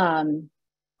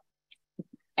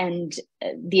 And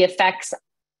the effects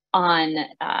on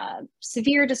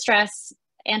severe distress,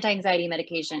 anti-anxiety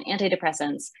medication,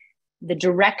 antidepressants, the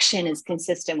direction is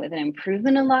consistent with an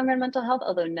improvement in long-run mental health,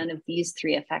 although none of these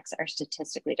 3 effects are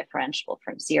statistically differentiable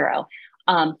from 0.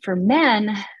 For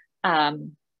men,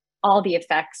 all the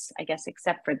effects, I guess,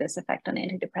 except for this effect on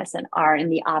antidepressant, are in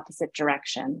the opposite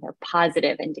direction. They're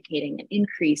positive, indicating an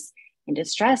increase in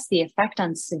distress. The effect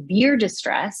on severe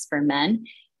distress for men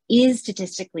is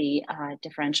statistically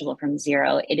differentiable from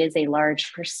 0. It is a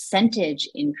large percentage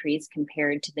increase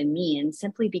compared to the mean,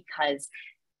 simply because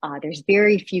there's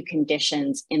very few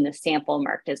conditions in the sample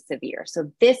marked as severe.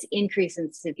 So this increase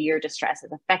in severe distress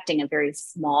is affecting a very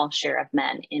small share of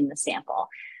men in the sample.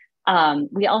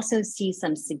 We also see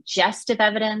some suggestive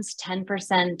evidence,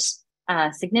 10%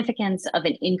 significance of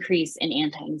an increase in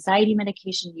anti-anxiety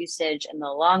medication usage in the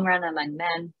long run among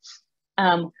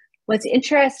men. What's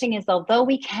interesting is, although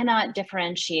we cannot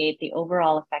differentiate the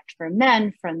overall effect for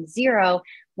men from 0,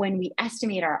 when we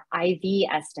estimate our IV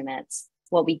estimates,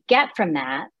 what we get from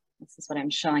that, this is what I'm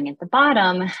showing at the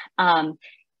bottom,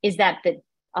 is that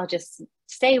I'll just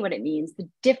say what it means, the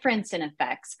difference in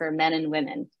effects for men and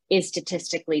women is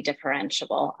statistically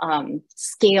differentiable,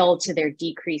 scaled to their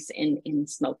decrease in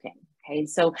smoking. Okay,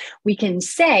 so we can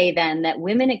say then that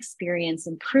women experience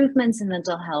improvements in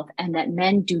mental health and that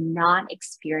men do not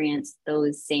experience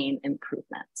those same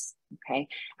improvements. Okay,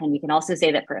 and we can also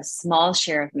say that for a small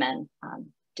share of men,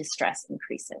 distress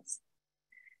increases.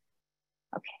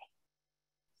 Okay,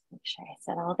 make sure I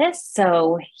said all this.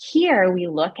 So here we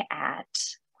look at,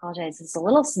 apologize, it's a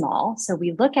little small. So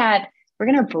we look at, we're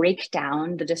going to break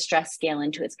down the distress scale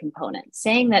into its components.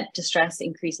 Saying that distress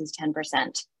increases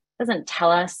 10% doesn't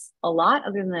tell us a lot,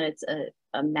 other than that it's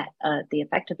the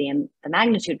effect of the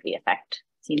magnitude of the effect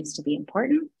seems to be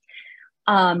important.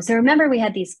 So remember, we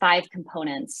had these 5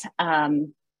 components.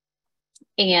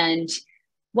 And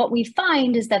what we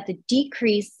find is that the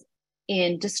decrease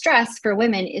in distress for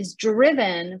women is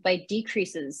driven by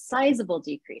decreases, sizable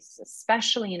decreases,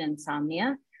 especially in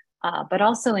insomnia, but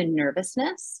also in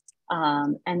nervousness,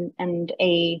 and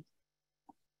a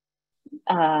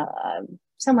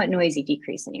somewhat noisy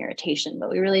decrease in irritation, but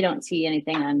we really don't see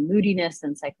anything on moodiness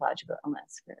and psychological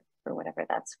illness for whatever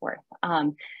that's worth.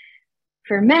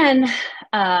 For men,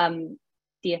 the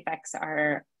effects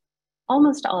are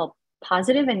almost all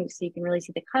positive, and so you can really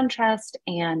see the contrast,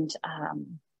 and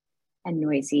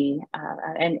noisy,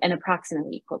 and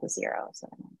approximately equal to 0. So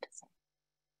I meant to say.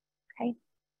 Okay.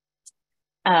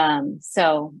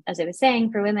 So as I was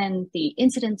saying, for women, the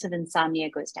incidence of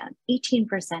insomnia goes down 18%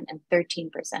 and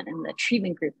 13% in the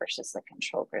treatment group versus the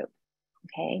control group.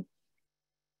 Okay.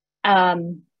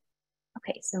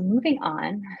 Okay, so moving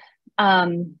on.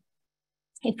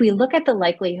 If we look at the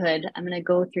likelihood, I'm going to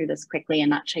go through this quickly and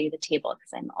not show you the table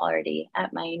because I'm already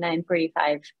at my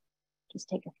 9:45. Just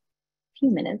take a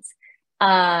few minutes.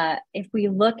 If we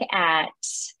look at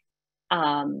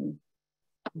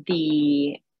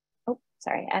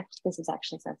this is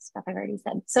actually some stuff I've already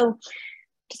said. So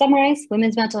to summarize,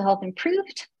 women's mental health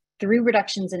improved through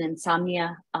reductions in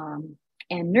insomnia and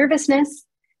nervousness.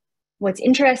 What's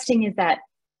interesting is that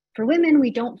for women,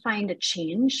 we don't find a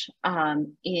change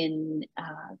in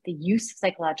the use of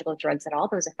psychological drugs at all.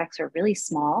 Those effects are really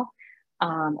small,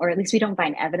 or at least we don't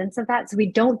find evidence of that. So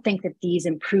we don't think that these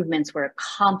improvements were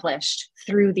accomplished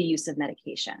through the use of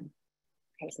medication.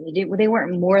 Okay, so they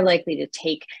weren't more likely to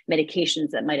take medications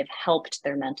that might have helped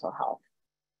their mental health.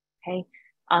 Okay,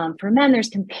 for men, there's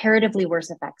comparatively worse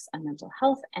effects on mental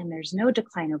health, and there's no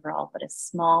decline overall, but a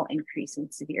small increase in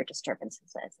severe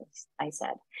disturbances, as I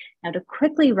said. Now, to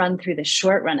quickly run through the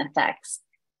short run effects,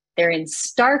 they're in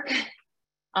stark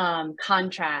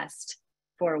contrast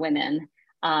for women.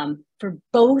 For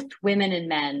both women and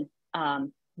men,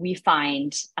 we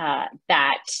find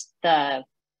that the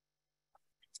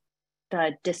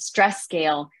distress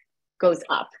scale goes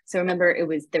up. So remember,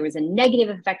 there was a negative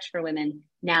effect for women.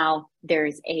 Now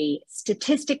there's a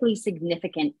statistically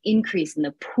significant increase in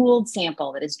the pooled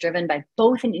sample that is driven by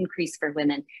both an increase for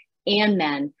women and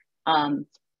men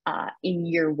in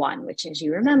year 1, which, as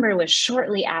you remember, was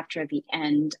shortly after the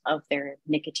end of their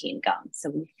nicotine gum. So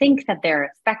we think that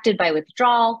they're affected by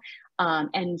withdrawal,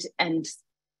 and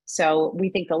so we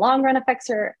think the long run effects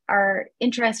are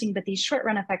interesting, but these short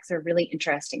run effects are really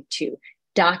interesting too,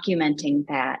 documenting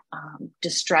that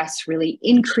distress really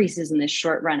increases in the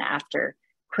short run after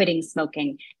quitting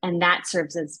smoking. And that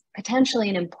serves as potentially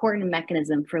an important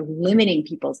mechanism for limiting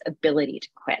people's ability to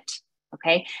quit.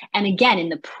 Okay. And again, in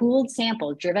the pooled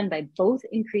sample driven by both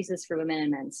increases for women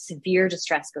and men, severe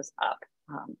distress goes up.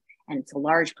 And it's a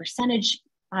large percentage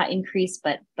increase,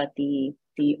 but the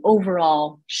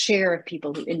overall share of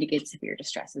people who indicate severe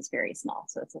distress is very small.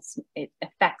 So it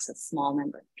affects a small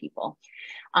number of people.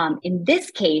 In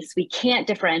this case, we can't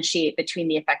differentiate between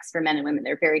the effects for men and women.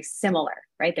 They're very similar,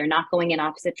 right? They're not going in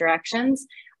opposite directions.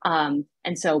 And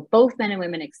so both men and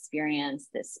women experience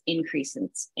this increase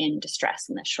in distress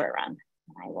in the short run.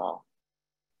 And I will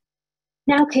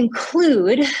now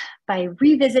conclude by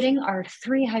revisiting our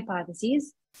 3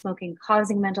 hypotheses: smoking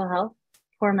causing mental health,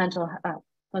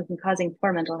 smoking causing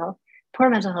poor mental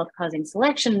health causing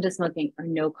selection into smoking, or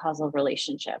no causal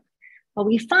relationship. What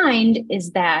we find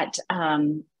is that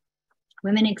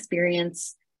women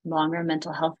experience longer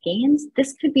mental health gains.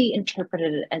 This could be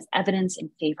interpreted as evidence in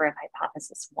favor of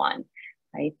hypothesis 1,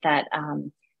 right?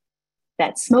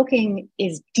 That smoking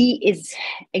is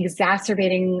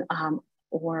exacerbating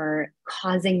or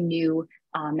causing new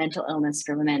mental illness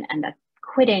for women, and that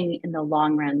quitting in the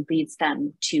long run leads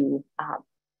them to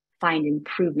find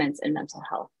improvements in mental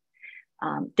health.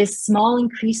 This small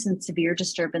increase in severe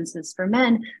disturbances for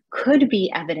men could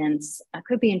be evidence,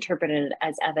 could be interpreted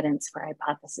as evidence for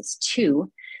hypothesis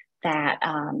 2, that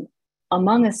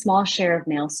among a small share of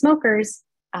male smokers,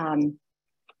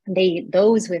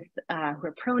 those who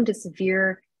are prone to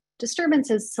severe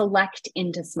disturbances select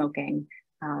into smoking,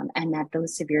 and that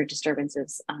those severe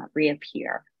disturbances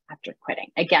reappear after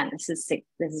quitting. Again, this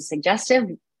is suggestive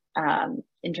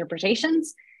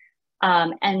interpretations.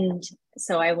 And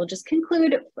so I will just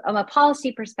conclude from a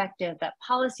policy perspective that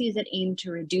policies that aim to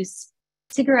reduce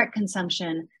cigarette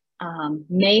consumption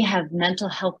may have mental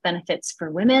health benefits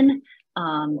for women,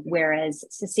 whereas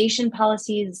cessation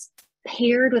policies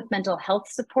paired with mental health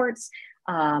supports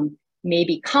may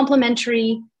be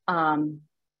complementary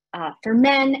for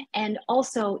men, and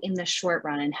also in the short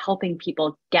run and helping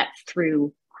people get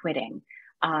through quitting.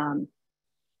 You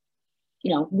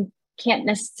know, we can't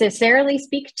necessarily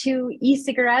speak to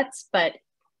e-cigarettes, but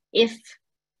if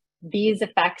these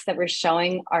effects that we're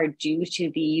showing are due to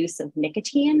the use of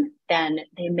nicotine, then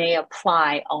they may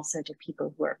apply also to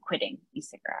people who are quitting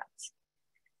e-cigarettes.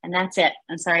 And that's it.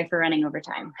 I'm sorry for running over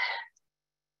time.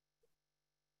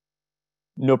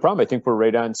 No problem. I think we're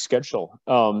right on schedule.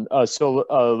 So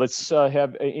let's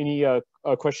have any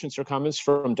questions or comments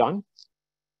from Don.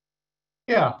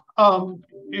 Yeah.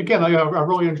 Again, I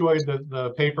really enjoyed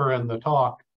the paper and the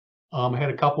talk. I had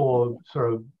a couple of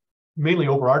sort of mainly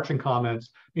overarching comments.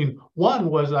 I mean, one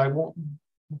was I won't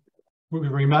be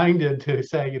reminded to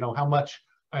say, you know, how much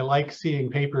I like seeing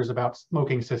papers about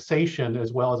smoking cessation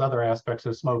as well as other aspects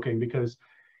of smoking, because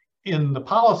in the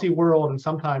policy world and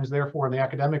sometimes therefore in the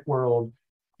academic world,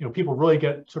 you know, people really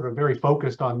get sort of very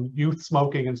focused on youth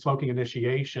smoking and smoking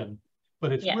initiation.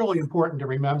 But it's really important to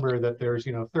remember that there's,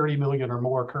 you know, 30 million or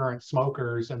more current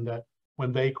smokers, and that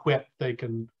when they quit, they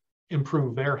can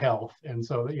improve their health. And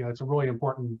so, you know, it's a really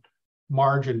important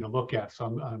margin to look at.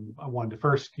 So I wanted to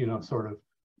first, you know, sort of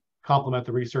compliment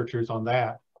the researchers on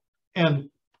that. And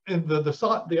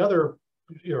the other,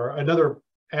 you know, another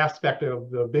aspect of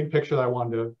the big picture that I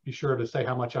wanted to be sure to say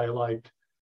how much I liked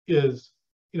is,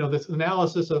 you know, this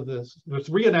analysis of this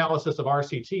reanalysis of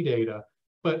RCT data.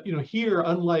 But, you know, here,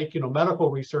 unlike, you know,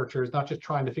 medical researchers, not just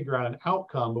trying to figure out an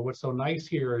outcome, but what's so nice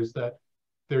here is that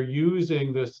they're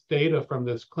using this data from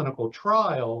this clinical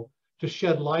trial to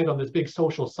shed light on this big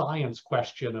social science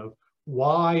question of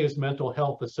why is mental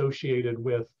health associated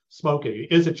with smoking?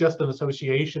 Is it just an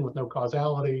association with no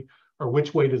causality, or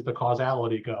which way does the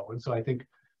causality go? And so I think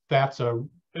that's a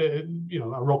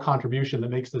real contribution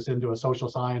that makes this into a social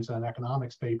science and an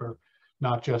economics paper,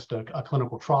 not just a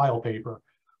clinical trial paper.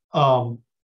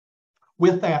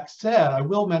 With that said, I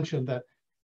will mention that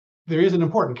there is an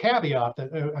important caveat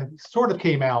that sort of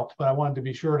came out, but I wanted to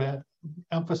be sure to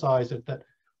emphasize it, that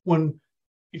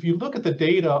if you look at the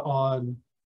data on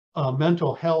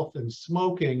mental health and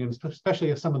smoking, and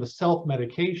especially some of the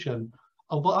self-medication,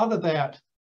 a lot of that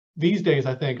these days,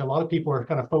 I think a lot of people are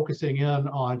kind of focusing in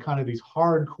on kind of these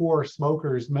hardcore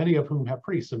smokers, many of whom have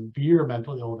pretty severe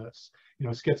mental illness, you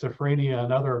know, schizophrenia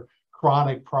and other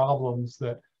chronic problems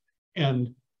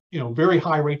and you know, very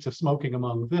high rates of smoking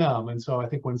among them. And so I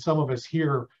think when some of us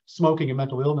hear smoking and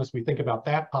mental illness, we think about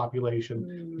that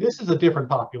population. This is a different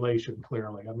population,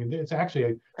 clearly. I mean, it's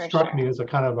actually struck me as a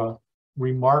kind of a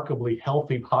remarkably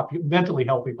healthy, mentally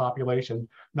healthy population.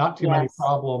 Not too many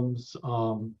problems,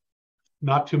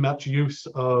 not too much use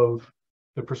of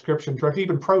the prescription drugs,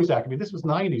 even Prozac. I mean, this was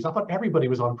 90s. I thought everybody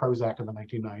was on Prozac in the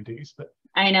 1990s. But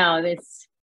I know it's.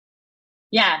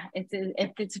 Yeah,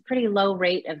 it's a pretty low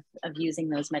rate of using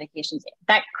those medications.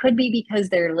 That could be because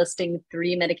they're listing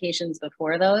 3 medications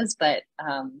before those, but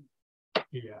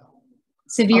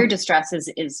severe distress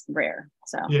is rare.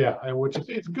 So yeah, which is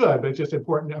it's good, but it's just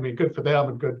important. I mean, good for them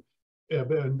and good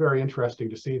and very interesting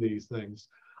to see these things.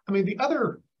 I mean, the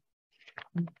other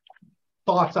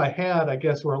thoughts I had, I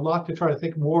guess, were a lot to try to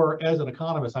think more as an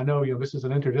economist. I know, you know, this is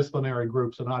an interdisciplinary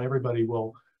group, so not everybody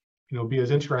will, you know, be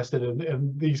as interested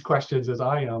in these questions as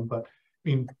I am. But I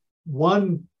mean,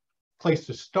 one place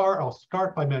to start, I'll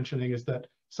start by mentioning, is that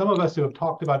some of us who have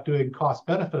talked about doing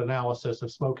cost-benefit analysis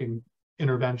of smoking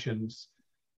interventions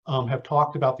have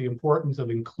talked about the importance of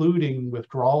including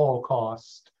withdrawal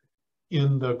cost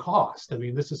in the cost. I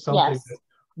mean, this is something that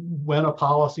when a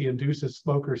policy induces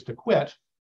smokers to quit,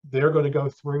 they're going to go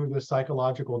through the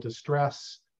psychological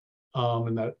distress.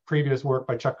 And that previous work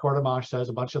by Chuck Kordemosh says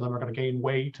a bunch of them are going to gain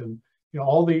weight, and you know,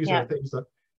 all these are things that,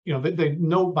 you know, they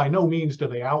know by no means do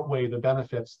they outweigh the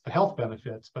benefits, the health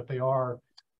benefits, but they are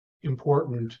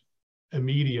important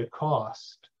immediate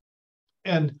cost.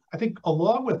 And I think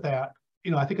along with that,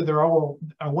 you know, I think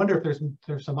I wonder if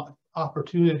there's some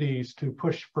opportunities to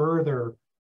push further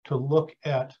to look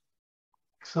at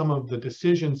some of the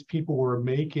decisions people were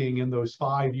making in those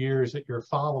 5 years that you're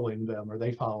following them, or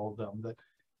they followed them, that,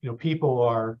 you know, people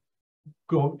are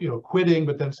quitting,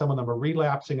 but then some of them are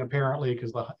relapsing apparently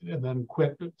and then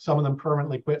quit. Some of them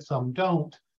permanently quit, some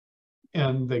don't,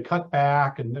 and they cut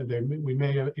back. And we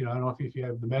may, you know, I don't know if you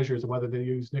have the measures of whether they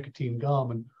use nicotine gum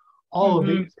and all of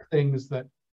these things that,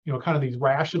 you know, kind of these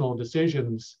rational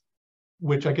decisions,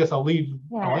 which I guess I'll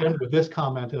end with this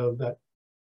comment of that.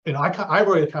 You know, I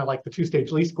really kind of like the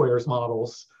 2-stage least squares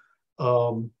models.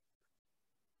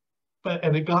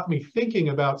 and it got me thinking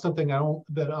about something a lot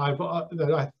of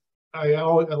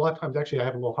times actually I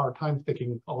have a little hard time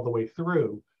thinking all the way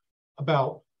through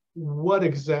about what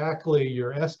exactly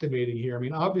you're estimating here. I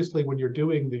mean, obviously, when you're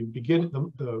doing the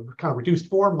kind of reduced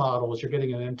form models, you're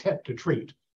getting an intent to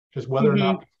treat, just whether or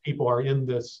not people are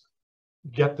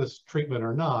get this treatment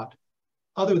or not.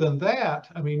 Other than that,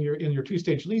 I mean, you're in your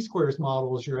two-stage least squares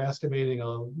models, you're estimating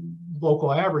a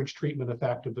local average treatment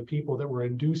effect of the people that were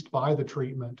induced by the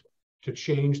treatment to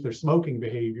change their smoking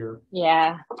behavior.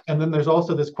 Yeah. And then there's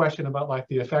also this question about like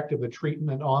the effect of the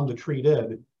treatment on the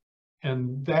treated.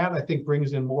 And that I think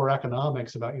brings in more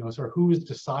economics about, sort of who's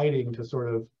deciding to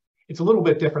sort of, it's a little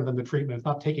bit different than the treatment. It's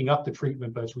not taking up the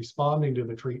treatment, but it's responding to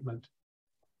the treatment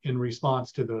in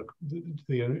response to the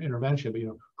intervention. But,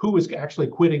 who is actually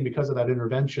quitting because of that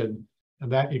intervention?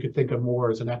 And that you could think of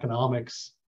more as an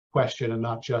economics question and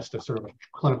not just a sort of a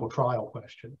clinical trial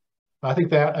question. But I think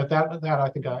that I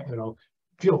think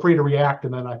feel free to react.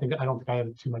 And then I don't think I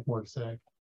have too much more to say.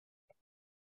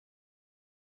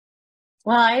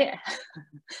 Well, I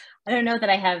don't know that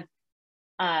I have,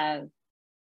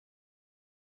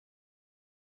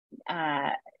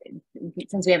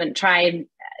 since we haven't tried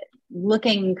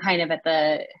looking kind of at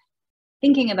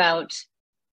thinking about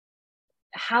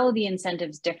how the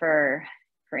incentives differ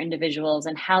for individuals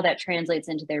and how that translates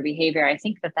into their behavior. I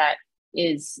think that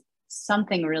is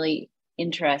something really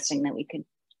interesting that we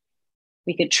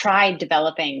could try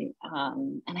developing.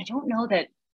 And I don't know that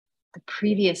the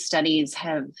previous studies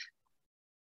have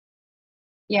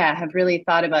really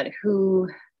thought about who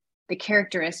the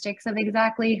characteristics of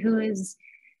exactly who is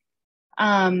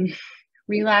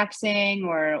relapsing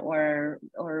or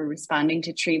responding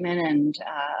to treatment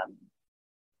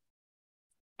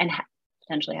and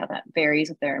potentially how that varies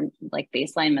with their like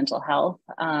baseline mental health.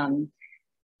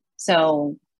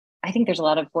 So I think there's a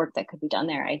lot of work that could be done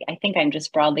there. I think I'm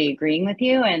just broadly agreeing with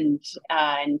you, and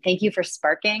thank you for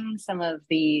sparking some of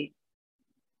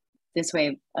this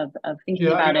way of thinking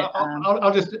about it.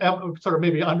 I'll just sort of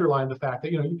maybe underline the fact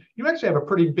that you actually have a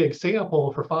pretty big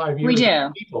sample for 5 years. We do.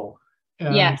 Of people.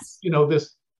 And, yes.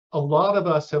 A lot of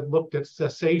us have looked at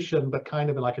cessation, but kind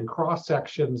of in cross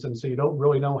sections, and so you don't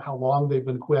really know how long they've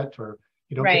been quit, or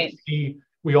you don't get to see.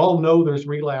 We all know there's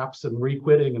relapse and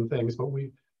re-quitting and things,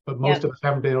 but most of us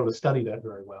haven't been able to study that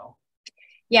very well.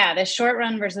 Yeah, the short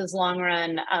run versus long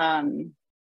run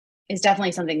is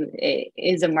definitely something.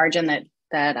 Is a margin that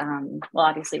well,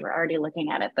 obviously we're already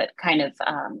looking at it, but kind of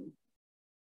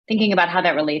thinking about how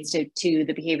that relates to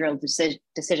the behavioral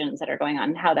decisions that are going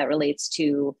on, how that relates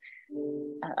to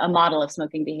a model of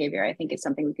smoking behavior, I think is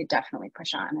something we could definitely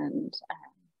push on. And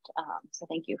so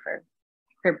thank you for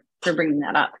bringing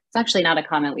that up. It's actually not a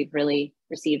comment we've really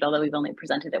received, although we've only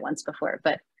presented it once before,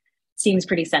 but seems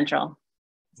pretty central.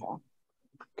 So.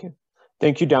 Okay.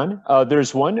 Thank you, Don.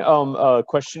 There's one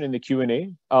question in the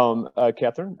Q&A,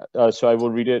 Katherine, so I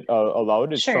will read it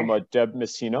aloud. It's from Deb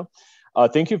Messina.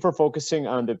 Thank you for focusing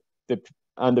on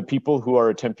the people who are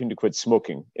attempting to quit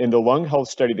smoking. In the lung health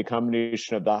study, the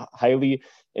combination of the highly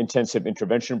intensive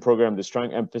intervention program, the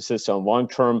strong emphasis on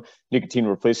long-term nicotine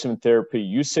replacement therapy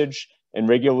usage, and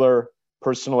regular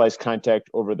personalized contact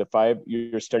over the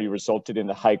 5-year study resulted in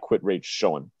the high quit rate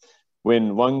shown.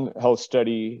 When lung health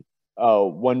study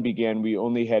 1 began, we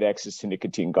only had access to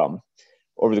nicotine gum.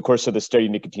 Over the course of the study,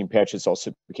 nicotine patches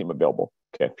also became available.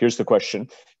 Okay, here's the question.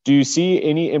 Do you see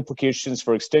any implications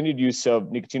for extended use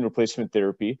of nicotine replacement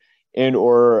therapy and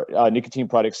or nicotine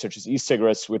products such as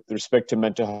e-cigarettes with respect to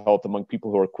mental health among people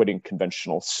who are quitting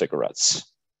conventional cigarettes?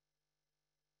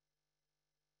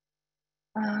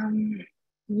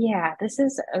 Yeah, this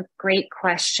is a great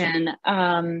question.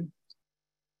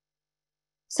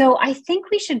 So I think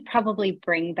we should probably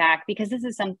bring back, because this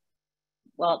is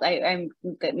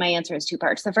my answer is 2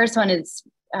 parts. The first one is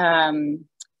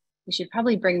we should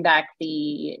probably bring back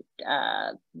the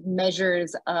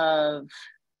measures of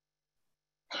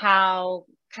how,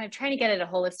 kind of trying to get at a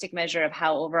holistic measure of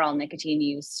how overall nicotine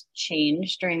use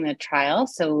changed during the trial.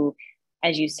 So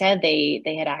as you said, they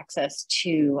had access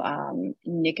to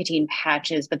nicotine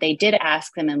patches, but they did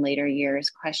ask them in later years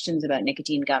questions about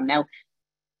nicotine gum. Now,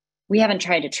 we haven't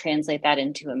tried to translate that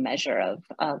into a measure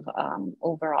of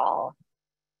overall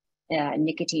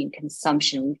nicotine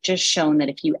consumption. We've just shown that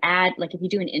if you add, like if you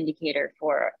do an indicator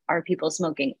for are people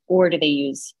smoking or do they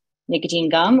use nicotine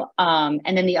gum,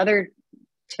 and then the other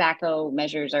tobacco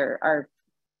measures are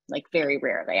like very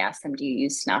rare. They ask them, do you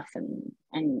use snuff?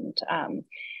 And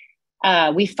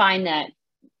we find that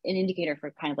an indicator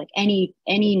for kind of like any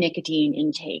nicotine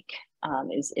intake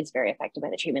is very affected by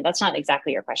the treatment. That's not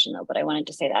exactly your question though, but I wanted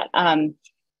to say that.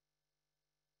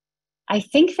 I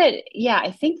think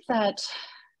that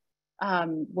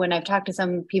when I've talked to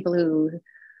some people who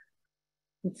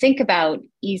think about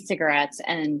e-cigarettes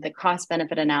and the cost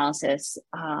benefit analysis,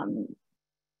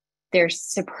 they're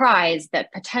surprised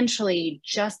that potentially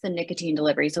just the nicotine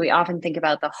delivery. So we often think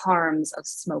about the harms of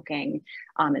smoking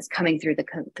as coming through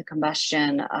the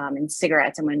combustion in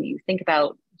cigarettes. And when you think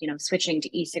about, switching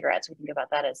to e-cigarettes, we think about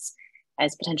that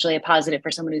as potentially a positive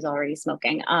for someone who's already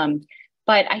smoking.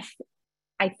 But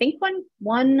I think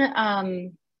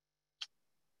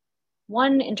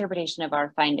one interpretation of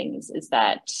our findings is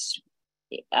that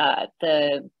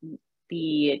the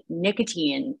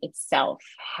nicotine itself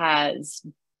has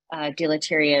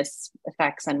deleterious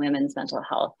effects on women's mental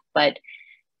health, but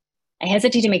I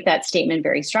hesitate to make that statement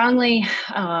very strongly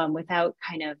without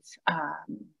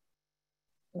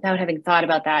having thought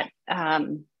about that,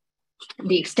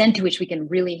 the extent to which we can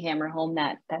really hammer home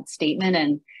that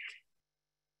statement.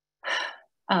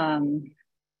 And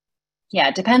yeah,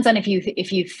 it depends on if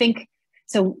you think.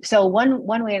 So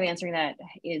one way of answering that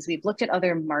is we've looked at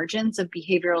other margins of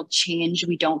behavioral change.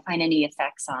 We don't find any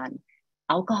effects on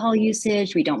alcohol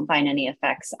usage. We don't find any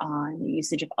effects on the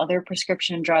usage of other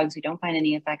prescription drugs. We don't find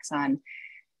any effects on,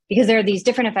 because there are these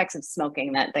different effects of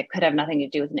smoking that could have nothing to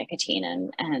do with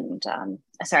nicotine. And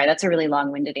sorry, that's a really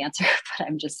long-winded answer, but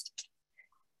I'm just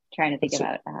trying to think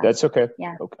about. That's okay.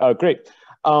 Yeah. Great.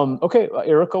 Okay,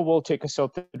 Erica will take us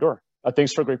out the door.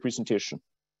 Thanks for a great presentation.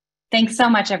 Thanks so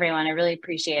much, everyone. I really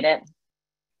appreciate it.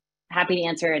 Happy to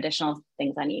answer additional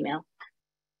things on email.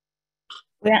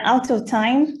 We are out of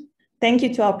time. Thank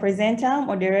you to our presenter,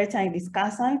 moderator, and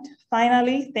discussant.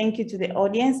 Finally, thank you to the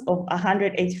audience of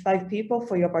 185 people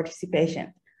for your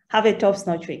participation. Have a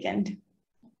top-notch weekend.